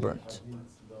hadith was burnt.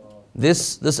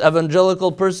 This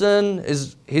evangelical person,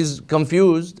 he's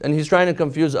confused and he's trying to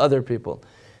confuse other people.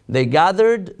 They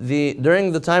gathered,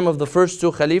 during the time of the first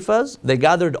two Khalifas, they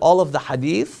gathered all of the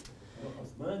hadith.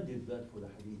 Uthman did that for the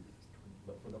hadith,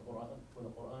 but for the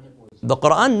Quran it was... The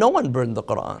Quran, no one burned the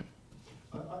Quran.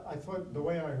 I thought the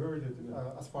way I heard it,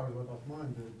 as far as what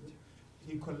Uthman did,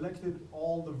 he collected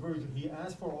all the versions. He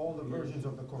asked for all the versions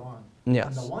of the Quran. Yes.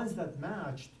 And the ones that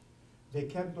matched, they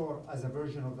kept as a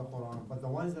version of the Quran. But the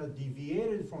ones that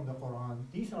deviated from the Quran,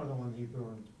 these are the ones he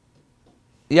burned.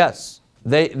 Yes.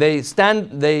 They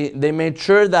made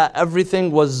sure that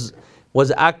everything was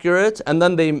accurate, and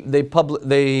then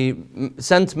they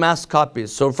sent mass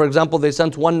copies. So for example, they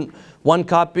sent one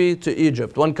copy to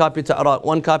Egypt, one copy to Iraq,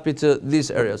 one copy to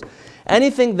these areas.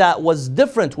 Anything that was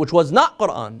different, which was not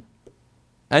Quran,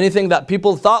 anything that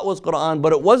people thought was Quran,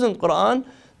 but it wasn't Quran,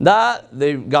 that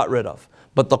they got rid of.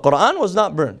 But the Quran was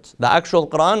not burnt. The actual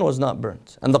Quran was not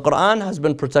burnt. And the Quran has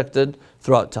been protected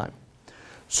throughout time.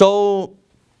 So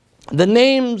the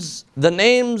names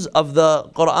of the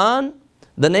Quran,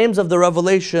 the names of the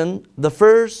revelation, the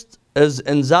first is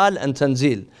Inzal and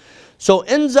Tanzil. So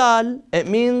Inzal, it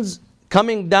means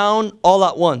coming down all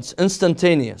at once,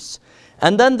 instantaneous.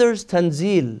 And then there's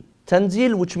Tanzil.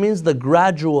 Tanzil, which means the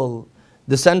gradual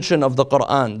descension of the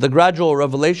Quran, the gradual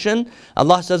revelation.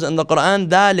 Allah says in the Quran,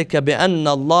 ذَلِكَ بِأَنَّ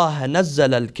اللَّهَ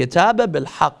نَزَّلَ الْكِتَابَ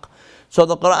بِالْحَقِّ. So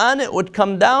the Quran, it would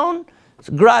come down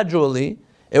gradually.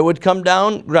 It would come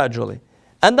down gradually.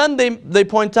 And then they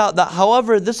point out that,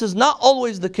 however, this is not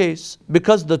always the case,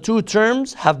 because the two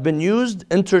terms have been used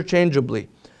interchangeably.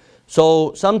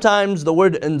 So sometimes the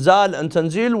word inzal and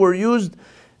tanzil were used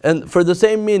for the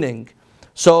same meaning.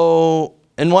 So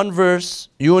in one verse,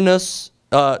 Yunus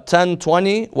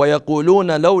 10:20,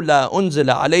 وَيَقُولُونَ لَوْلَا أُنزِلَ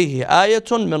عَلَيْهِ آيَةٌ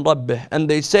مِّن رَبِّهِ. And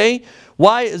they say,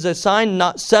 why is a sign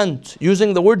not sent?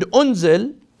 Using the word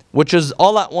unzil, which is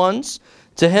all at once,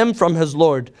 to him from his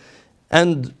Lord.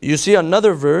 And you see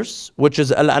another verse, which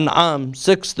is Al-An'am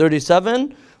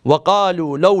 6:37,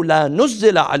 وَقَالُوا لَوْلَا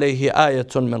نُزِّلَ عَلَيْهِ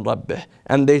آيَةٌ مِّن رَبِّهِ.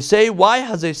 And they say, why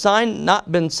has a sign not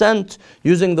been sent,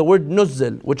 using the word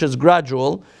nuzzil, which is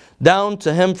gradual, down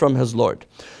to him from his Lord.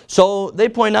 So they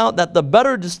point out that the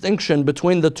better distinction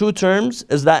between the two terms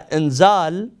is that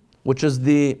inzal, which is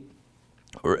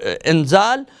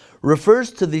inzal,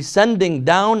 refers to the sending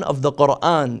down of the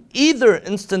Quran, either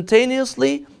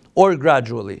instantaneously or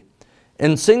gradually,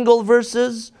 in single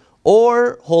verses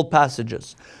or whole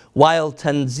passages, while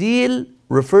tanzil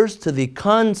refers to the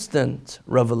constant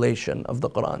revelation of the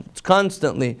Quran. It's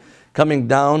constantly coming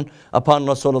down upon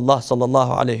Rasulullah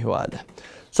sallallahu alayhi wa alihi.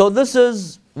 So this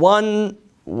is one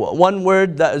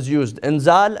word that is used,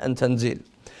 inzal and tanzil.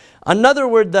 Another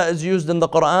word that is used in the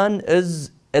Quran is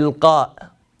ilqa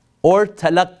or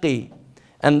talaqqi,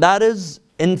 and that is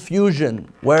infusion,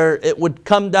 where it would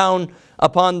come down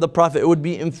upon the Prophet, it would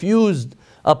be infused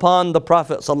upon the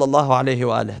Prophet sallallahu alayhi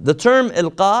wa alihi. The term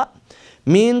ilqa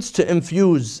means to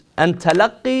infuse, and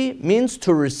talaqqi means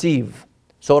to receive.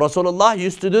 So Rasulullah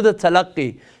used to do the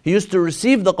talaqqi. He used to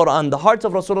receive the Quran. The heart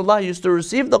of Rasulullah used to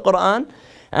receive the Quran,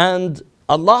 and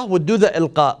Allah would do the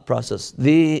ilqa process,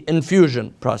 the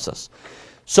infusion process.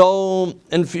 So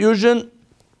infusion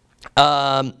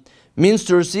means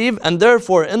to receive, and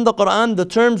therefore in the Quran the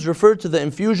terms refer to the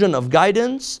infusion of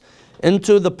guidance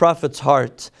into the Prophet's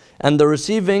heart and the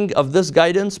receiving of this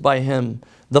guidance by him.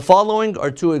 The following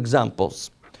are two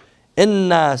examples.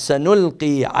 إِنَّا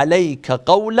سَنُلْقِي عَلَيْكَ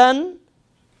قَوْلًا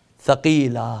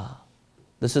ثَقِيلًا.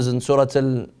 This is in Surah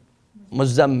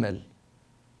Al-Muzzammil.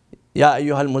 يا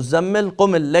أيها المزمل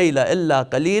قم الليل إلا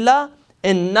قليلا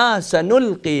إنا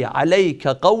سنلقي عليك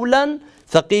قولا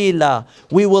ثقيلا.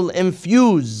 We will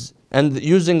infuse, and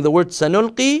using the word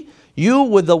سنلقي, you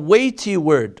with a weighty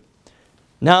word.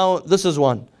 Now this is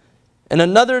one. And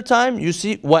another time you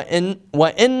see وَإِنَّكَ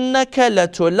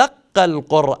لَتُلَقَّى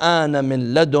الْقُرْآنَ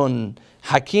مِنْ لَدُنْ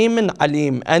حَكِيمٍ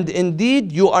عَلِيمٍ. And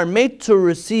indeed you are made to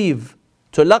receive,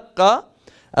 تُلَقَّى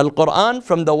Al-Quran,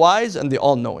 from the wise and the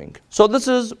all-knowing. So this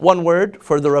is one word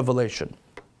for the revelation.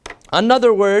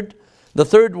 Another word, the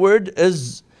third word,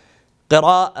 is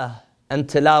qira'ah and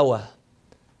tilawah.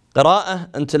 Qira'ah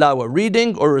and tilawah,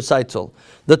 reading or recital.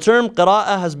 The term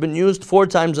qira'ah has been used 4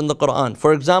 times in the Quran.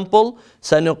 For example,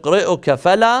 سَنُقْرِئُكَ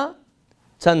فَلَا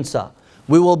تَنْسَى.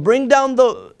 We will bring down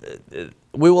the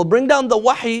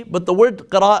wahi, but the word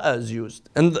qira'ah is used.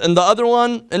 And the other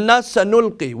one, إِنَّا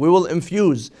سَنُلْقِي, we will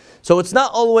infuse. So it's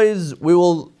not always we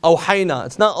will awhayna.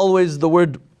 It's not always the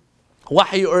word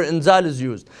wahi or inzal is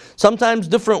used. Sometimes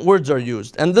different words are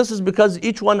used. And this is because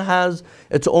each one has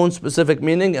its own specific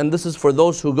meaning. And this is for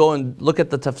those who go and look at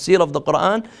the tafsir of the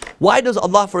Quran. Why does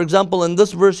Allah, for example, in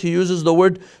this verse, He uses the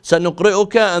word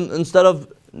sanuqri'uka and instead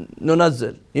of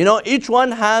nunazzil? You know, each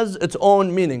one has its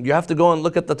own meaning. You have to go and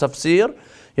look at the tafsir.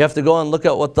 You have to go and look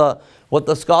at what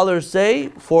the scholars say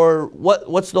for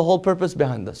what's the whole purpose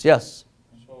behind this. Yes?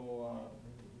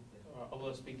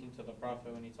 Allah speaking to the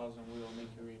Prophet when He tells him, we will make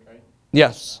you read, right?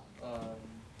 Yes. So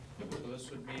this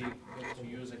would be good to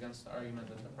use against the argument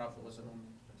that the Prophet was an ummi.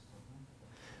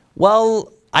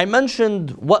 Well, I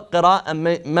mentioned what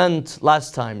qira'ah meant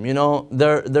last time. You know,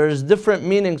 there's different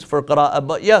meanings for qira'ah,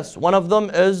 but yes, one of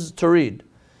them is to read.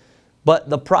 But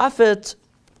the Prophet,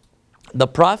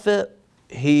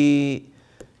 he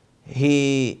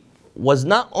was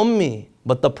not ummi.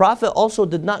 But the Prophet also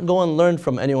did not go and learn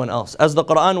from anyone else. As the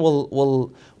Quran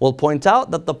will point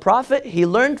out, that the Prophet, he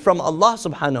learned from Allah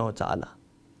subhanahu wa ta'ala.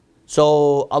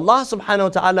 So Allah subhanahu wa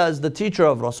ta'ala is the teacher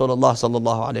of Rasulullah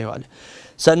sallallahu alayhi wa sallam.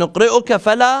 سَنُقْرِئُكَ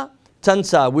فَلَا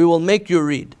تَنْسَى. We will make you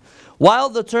read. While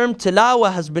the term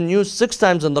tilawah has been used 6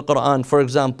 times in the Quran, for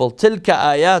example, تِلْكَ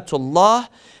آيَاتُ اللَّهِ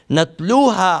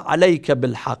نَتْلُوهَا عَلَيْكَ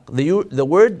بِالْحَقِّ. The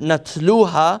word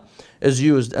natluha is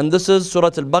used, and this is Surah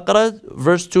Al-Baqarah,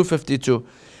 verse 252.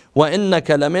 وَإِنَّكَ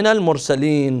لَمِنَ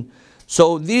الْمُرْسَلِينَ.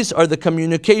 So these are the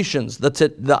communications, the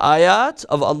ayat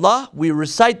of Allah, we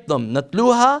recite them,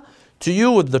 natluha, to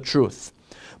you with the truth.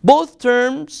 Both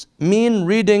terms mean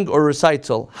reading or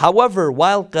recital. However,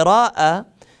 while qira'ah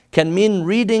can mean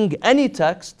reading any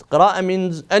text, qira'ah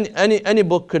means any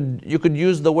book, you could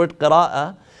use the word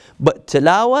qira'ah, but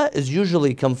tilawah is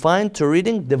usually confined to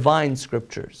reading divine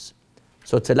scriptures.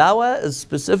 So tilawah is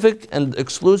specific and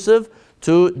exclusive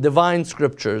to divine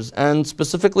scriptures, and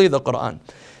specifically the Quran.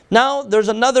 Now there's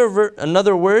another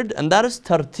word, and that is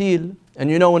tartil. And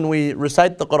you know, when we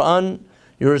recite the Quran,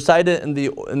 you recite it in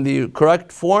the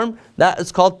correct form. That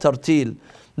is called tartil.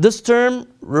 This term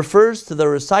refers to the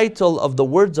recital of the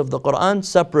words of the Quran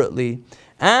separately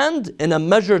and in a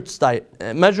measured style.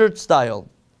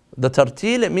 The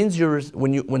tartil, it means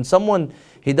when someone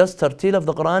he does tartil of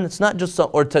the Quran, it's not just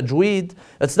or tajweed.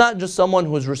 It's not just someone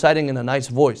who's reciting in a nice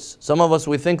voice. Some of us,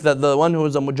 we think that the one who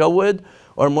is a mujawwid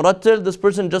or murattil, this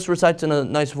person just recites in a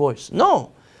nice voice.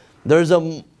 No, there's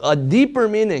a deeper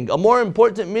meaning, a more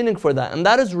important meaning for that, and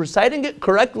that is reciting it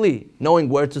correctly, knowing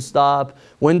where to stop,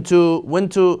 when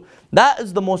to. That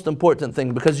is the most important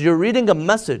thing, because you're reading a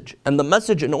message, and the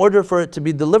message, in order for it to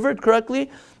be delivered correctly,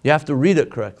 you have to read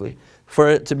it correctly, for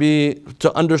it to be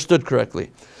understood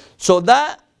correctly. So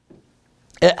that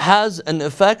it has an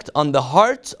effect on the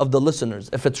hearts of the listeners.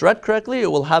 If it's read correctly,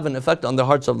 it will have an effect on the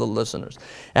hearts of the listeners.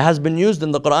 It has been used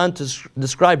in the Quran to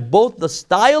describe both the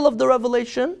style of the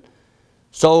revelation.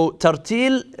 So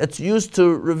tartil, it's used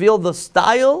to reveal the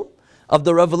style of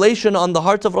the revelation on the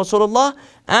heart of Rasulullah,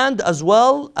 and as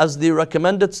well as the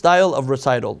recommended style of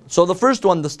recital. So the first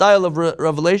one, the style of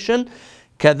revelation,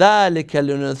 كَذَلِكَ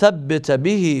لِنُثَبِّتَ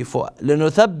بِهِ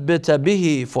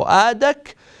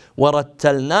فُؤَادَكَ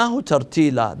وَرَتَّلْنَاهُ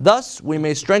تَرْتِيلًا. Thus we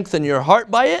may strengthen your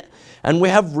heart by it, and we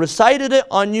have recited it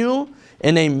on you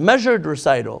in a measured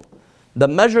recital. The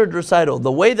measured recital,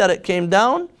 the way that it came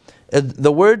down,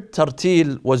 the word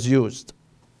tartil was used.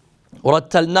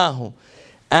 وَرَتَّلْنَاهُ.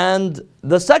 And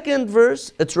the second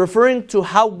verse, it's referring to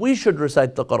how we should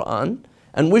recite the Quran,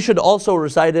 and we should also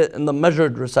recite it in the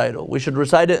measured recital. We should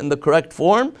recite it in the correct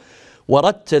form.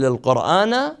 وَرَتِّلِ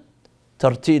الْقُرْآنَ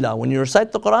تَرْتِيلًا. When you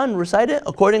recite the Quran, recite it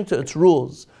according to its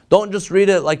rules. Don't just read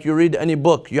it like you read any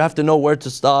book. You have to know where to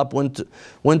stop, when to.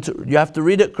 You have to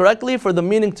read it correctly for the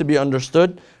meaning to be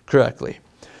understood correctly.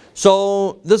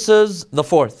 So this is the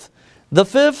fourth. The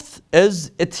fifth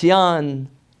is ityan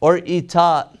or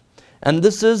ita, and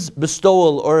this is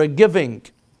bestowal or a giving.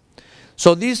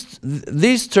 So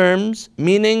these terms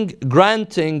meaning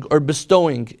granting or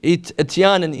bestowing,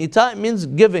 ityan and ita, means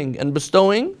giving and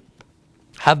bestowing,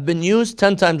 have been used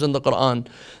 10 times in the Quran.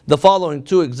 The following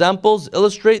two examples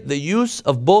illustrate the use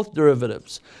of both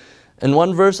derivatives. In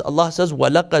one verse, Allah says,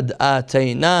 وَلَقَدْ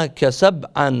آتَيْنَاكَ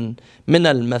سَبْعًا مِنَ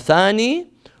الْمَثَانِي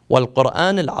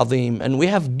وَالْقُرْآنِ الْعَظِيمِ. And we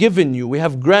have given you, we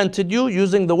have granted you,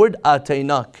 using the word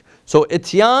آتَيْنَاك. So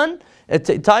ityan, it's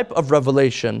a type of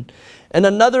revelation. And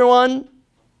another one,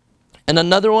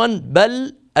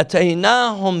 بَلْ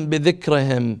أَتَيْنَاهُمْ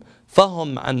بِذِكْرِهِمْ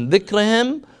فَهُمْ عَنْ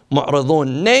ذِكْرِهِمْ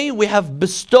مُعْرِضُونَ. Nay, we have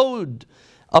bestowed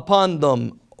upon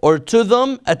them or to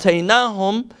them,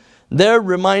 أَتَيْنَاهُمْ, their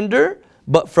reminder,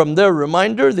 but from their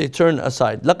reminder they turn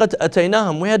aside. لَقَدْ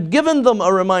أَتَيْنَاهُمْ, we had given them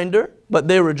a reminder, but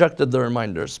they rejected the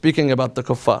reminder. Speaking about the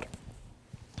kuffar.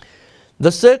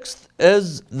 The sixth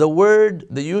is the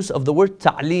use of the word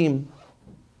ta'lim.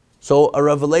 So a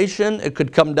revelation, it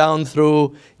could come down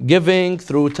through giving,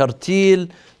 through tartil,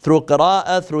 through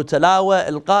qira'ah, through tilawa,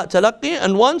 ilqa, talaqqi,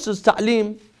 and once is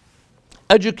ta'lim,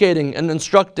 educating and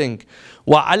instructing.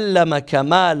 وَعَلَّمَكَ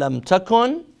مَا لَمْ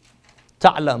تَكُنْ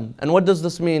تَعْلَمْ. And what does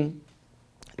this mean?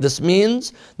 This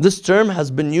means this term has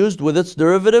been used with its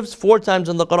derivatives 4 times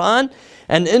in the Quran,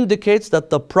 and indicates that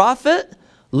the Prophet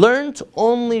learned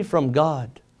only from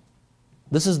God.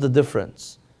 This is the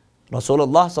difference.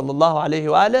 Rasulullah sallallahu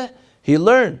alayhi wa alayhi, he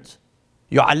learned.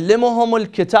 يُعَلِّمُهُمُ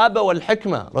الْكِتَابَ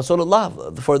وَالْحِكْمَةِ.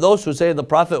 Rasulullah, for those who say the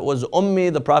Prophet was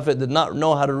ummi, the Prophet did not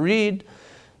know how to read,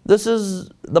 this is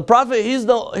the Prophet, he's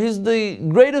the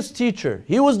greatest teacher.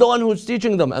 He was the one who's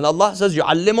teaching them. And Allah says,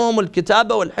 يُعَلِّمُهُمُ الْكِتَابَ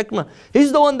وَالْحِكْمَةِ.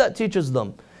 He's the one that teaches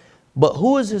them. But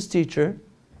who is his teacher?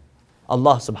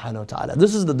 Allah subhanahu wa ta'ala.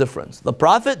 This is the difference. The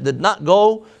Prophet did not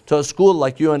go to a school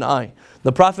like you and I.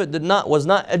 The Prophet was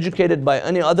not educated by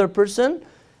any other person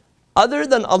other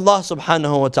than Allah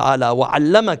subhanahu wa ta'ala.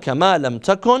 وَعَلَّمَكَ مَا لَمْ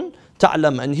تَكُنْ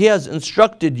تَعْلَمْ. And He has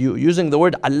instructed you, using the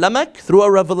word allamak, through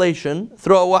a revelation,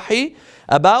 through a wahi,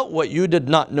 about what you did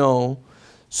not know.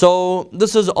 So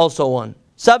this is also one.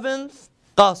 Seventh,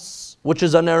 qas, which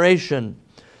is a narration.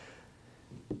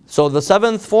 So the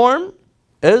seventh form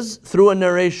is through a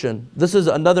narration. This is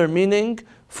another meaning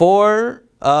for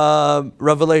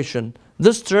revelation.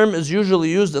 This term is usually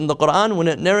used in the Quran when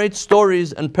it narrates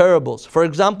stories and parables. For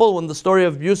example, when the story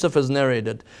of Yusuf is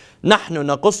narrated, نحن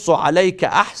نقص عليك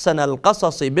أحسن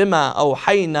القصص بما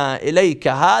أوحينا إليك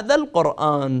هذا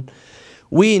القرآن.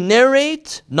 We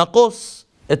narrate, naqus.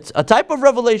 It's a type of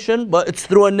revelation, but it's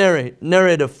through a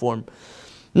narrative form.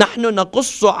 نحن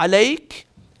نقص عليك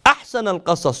أحسن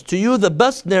القصص. To you the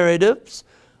best narratives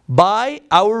by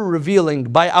our revealing,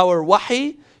 by our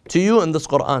wahi to you in this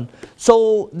Quran.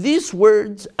 So these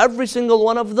words, every single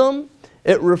one of them,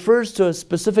 it refers to a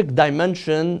specific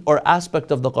dimension or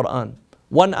aspect of the Quran.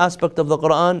 One aspect of the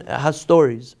Quran has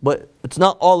stories, but it's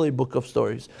not all a book of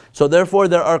stories. So therefore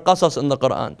there are qasas in the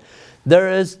Quran.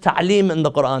 There is ta'lim in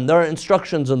the Quran. There are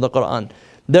instructions in the Quran.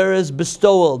 There is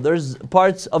bestowal. There's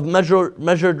parts of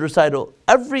measured recital.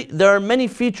 There are many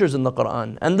features in the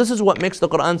Quran. And this is what makes the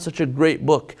Quran such a great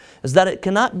book, is that it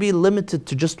cannot be limited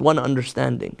to just one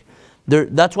understanding.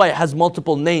 That's why it has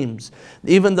multiple names.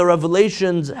 Even the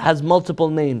Revelations has multiple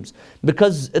names.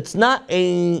 Because it's not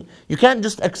you can't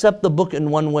just accept the book in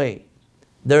one way.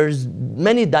 There's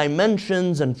many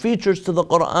dimensions and features to the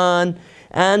Quran.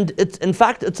 And in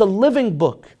fact, it's a living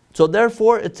book. So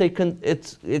therefore,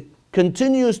 it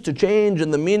continues to change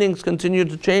and the meanings continue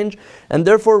to change. And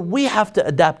therefore, we have to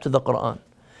adapt to the Quran.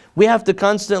 we have to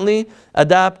constantly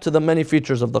adapt to the many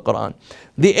features of the Quran.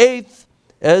 The eighth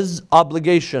is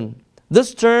obligation.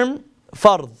 This term,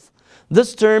 fard,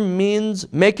 this term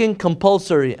means making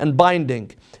compulsory and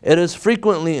binding. It is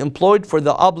frequently employed for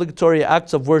the obligatory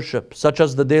acts of worship, such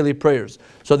as the daily prayers.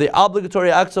 So the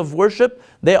obligatory acts of worship,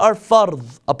 they are fard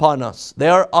upon us. They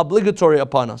are obligatory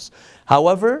upon us.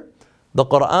 However, the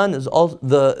Quran is also,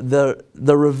 the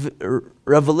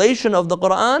revelation of the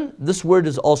Quran, this word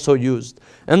is also used.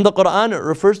 In the Quran, it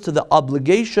refers to the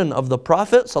obligation of the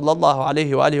Prophet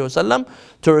ﷺ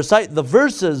to recite the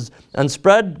verses and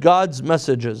spread God's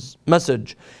message.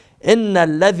 إِنَّ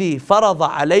الَّذِي فَرَضَ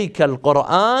عَلَيْكَ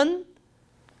الْقُرْآنَ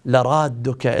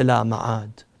لَرَادُّكَ إِلَى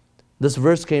مَعَادٍ. This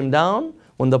verse came down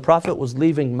when the Prophet was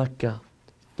leaving Mecca.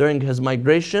 During his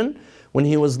migration, when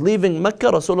he was leaving Mecca,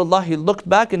 Rasulullah, he looked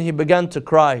back and he began to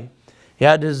cry. He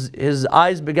had his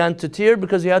eyes began to tear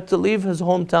because he had to leave his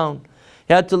hometown.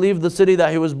 He had to leave the city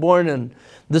that he was born in.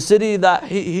 The city that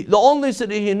the only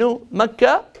city he knew,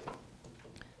 Mecca,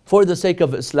 for the sake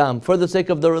of Islam, for the sake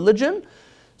of the religion.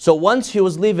 So once he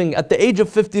was leaving at the age of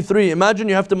 53, imagine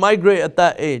you have to migrate at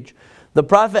that age. The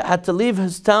Prophet had to leave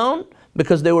his town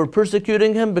because they were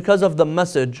persecuting him because of the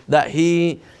message that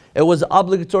it was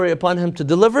obligatory upon him to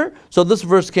deliver. So this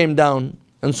verse came down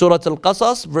in Surah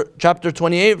Al-Qasas, chapter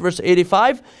 28, verse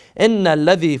 85. إِنَّ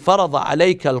الَّذِي فَرَضَ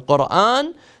عَلَيْكَ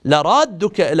الْقُرْآنَ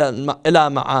لَرَادُّكَ إِلَى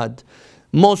مَعَادٍ.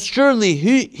 Most surely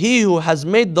he who has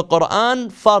made the Quran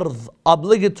fard,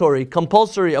 obligatory,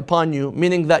 compulsory upon you,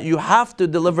 meaning that you have to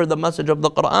deliver the message of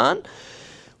the Quran,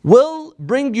 will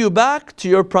bring you back to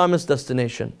your promised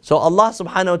destination. So Allah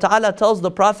subhanahu wa ta'ala tells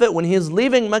the Prophet when he is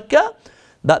leaving Mecca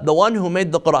that the one who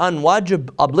made the Quran wajib,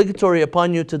 obligatory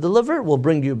upon you to deliver, will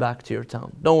bring you back to your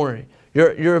town. Don't worry.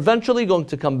 You're eventually going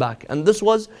to come back. And this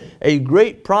was a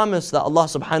great promise that Allah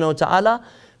subhanahu wa ta'ala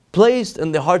placed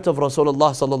in the heart of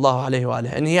Rasulullah sallallahu alayhi wa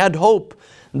alayhi. And he had hope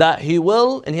that he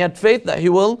will, and he had faith that he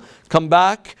will come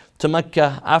back to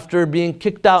Mecca after being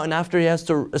kicked out and after he has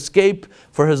to escape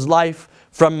for his life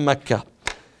from Mecca.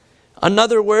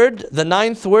 Another word, the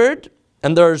ninth word,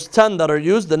 and there's 10 that are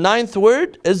used. The ninth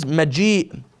word is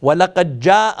maji'. وَلَقَدْ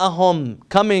جَاءَهُمْ,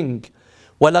 coming.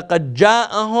 وَلَقَدْ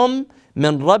جَاءَهُمْ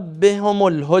مِنْ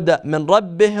رَبِّهِمُ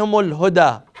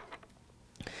الْهُدَى.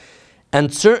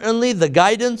 And certainly the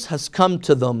guidance has come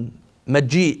to them.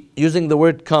 Maji', using the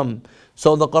word come.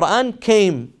 So the Quran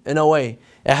came in a way.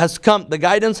 It has come, the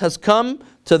guidance has come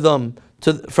to them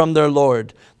from their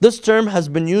Lord. This term has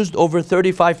been used over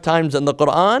 35 times in the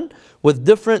Quran with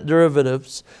different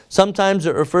derivatives. Sometimes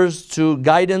it refers to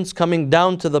guidance coming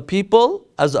down to the people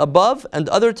as above, and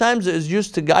other times it is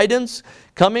used to guidance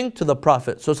coming to the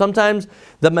Prophet. So sometimes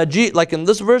the maji', like in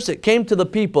this verse, it came to the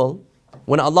people.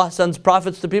 When Allah sends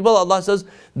prophets to people, Allah says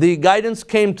the guidance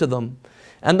came to them.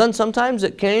 And then sometimes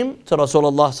it came to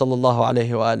Rasulullah sallallahu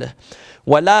alayhi wa alayhi.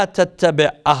 وَلَا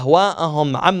تَتَّبِعْ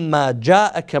أَهْوَاءَهُمْ عَمَّا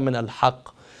جَاءَكَ مِنَ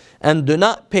الْحَقِّ. And do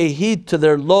not pay heed to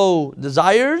their low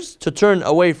desires to turn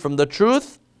away from the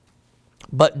truth,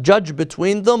 but judge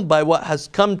between them by what has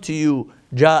come to you,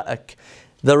 جَاءَك.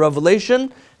 The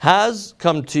revelation has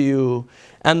come to you.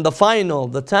 And the final,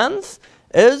 the 10th,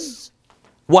 is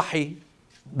wahi.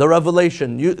 The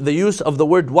revelation, the use of the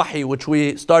word wahi, which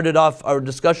we started off our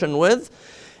discussion with.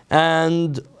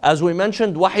 And as we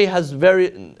mentioned, wahi has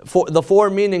the four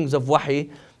meanings of wahi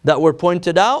that were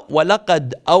pointed out.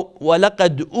 وَلَقَدْ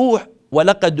أُوحِيَ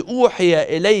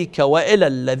إِلَيْكَ وَإِلَى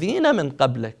الَّذِينَ مِنْ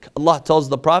قَبْلِكَ. Allah tells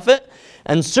the Prophet,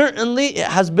 and certainly it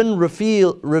has been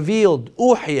revealed,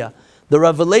 uhiya. The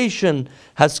revelation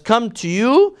has come to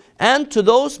you and to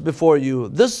those before you.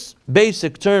 This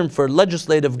basic term for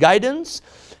legislative guidance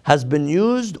has been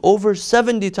used over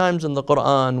 70 times in the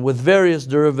Quran with various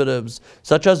derivatives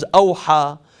such as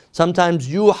awha, sometimes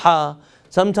yuha,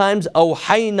 sometimes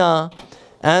awhayna,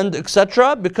 and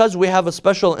etc. Because we have a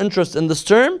special interest in this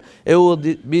term, it will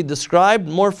be described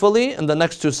more fully in the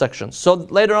next two sections. So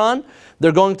later on,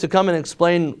 they're going to come and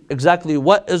explain exactly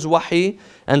what is wahi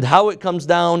and how it comes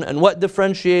down and what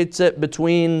differentiates it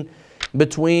between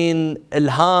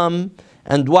ilham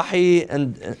and wahi.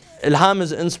 And ilham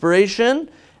is inspiration,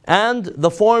 and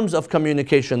the forms of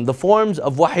communication, the forms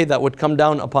of wahi that would come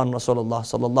down upon Rasulullah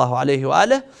sallallahu alayhi wa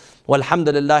alihi.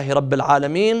 Walhamdulillahi Rabbil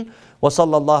Alameen. Wa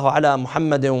sallallahu ala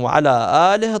Muhammadin wa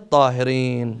ala alihi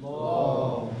at-tahirin.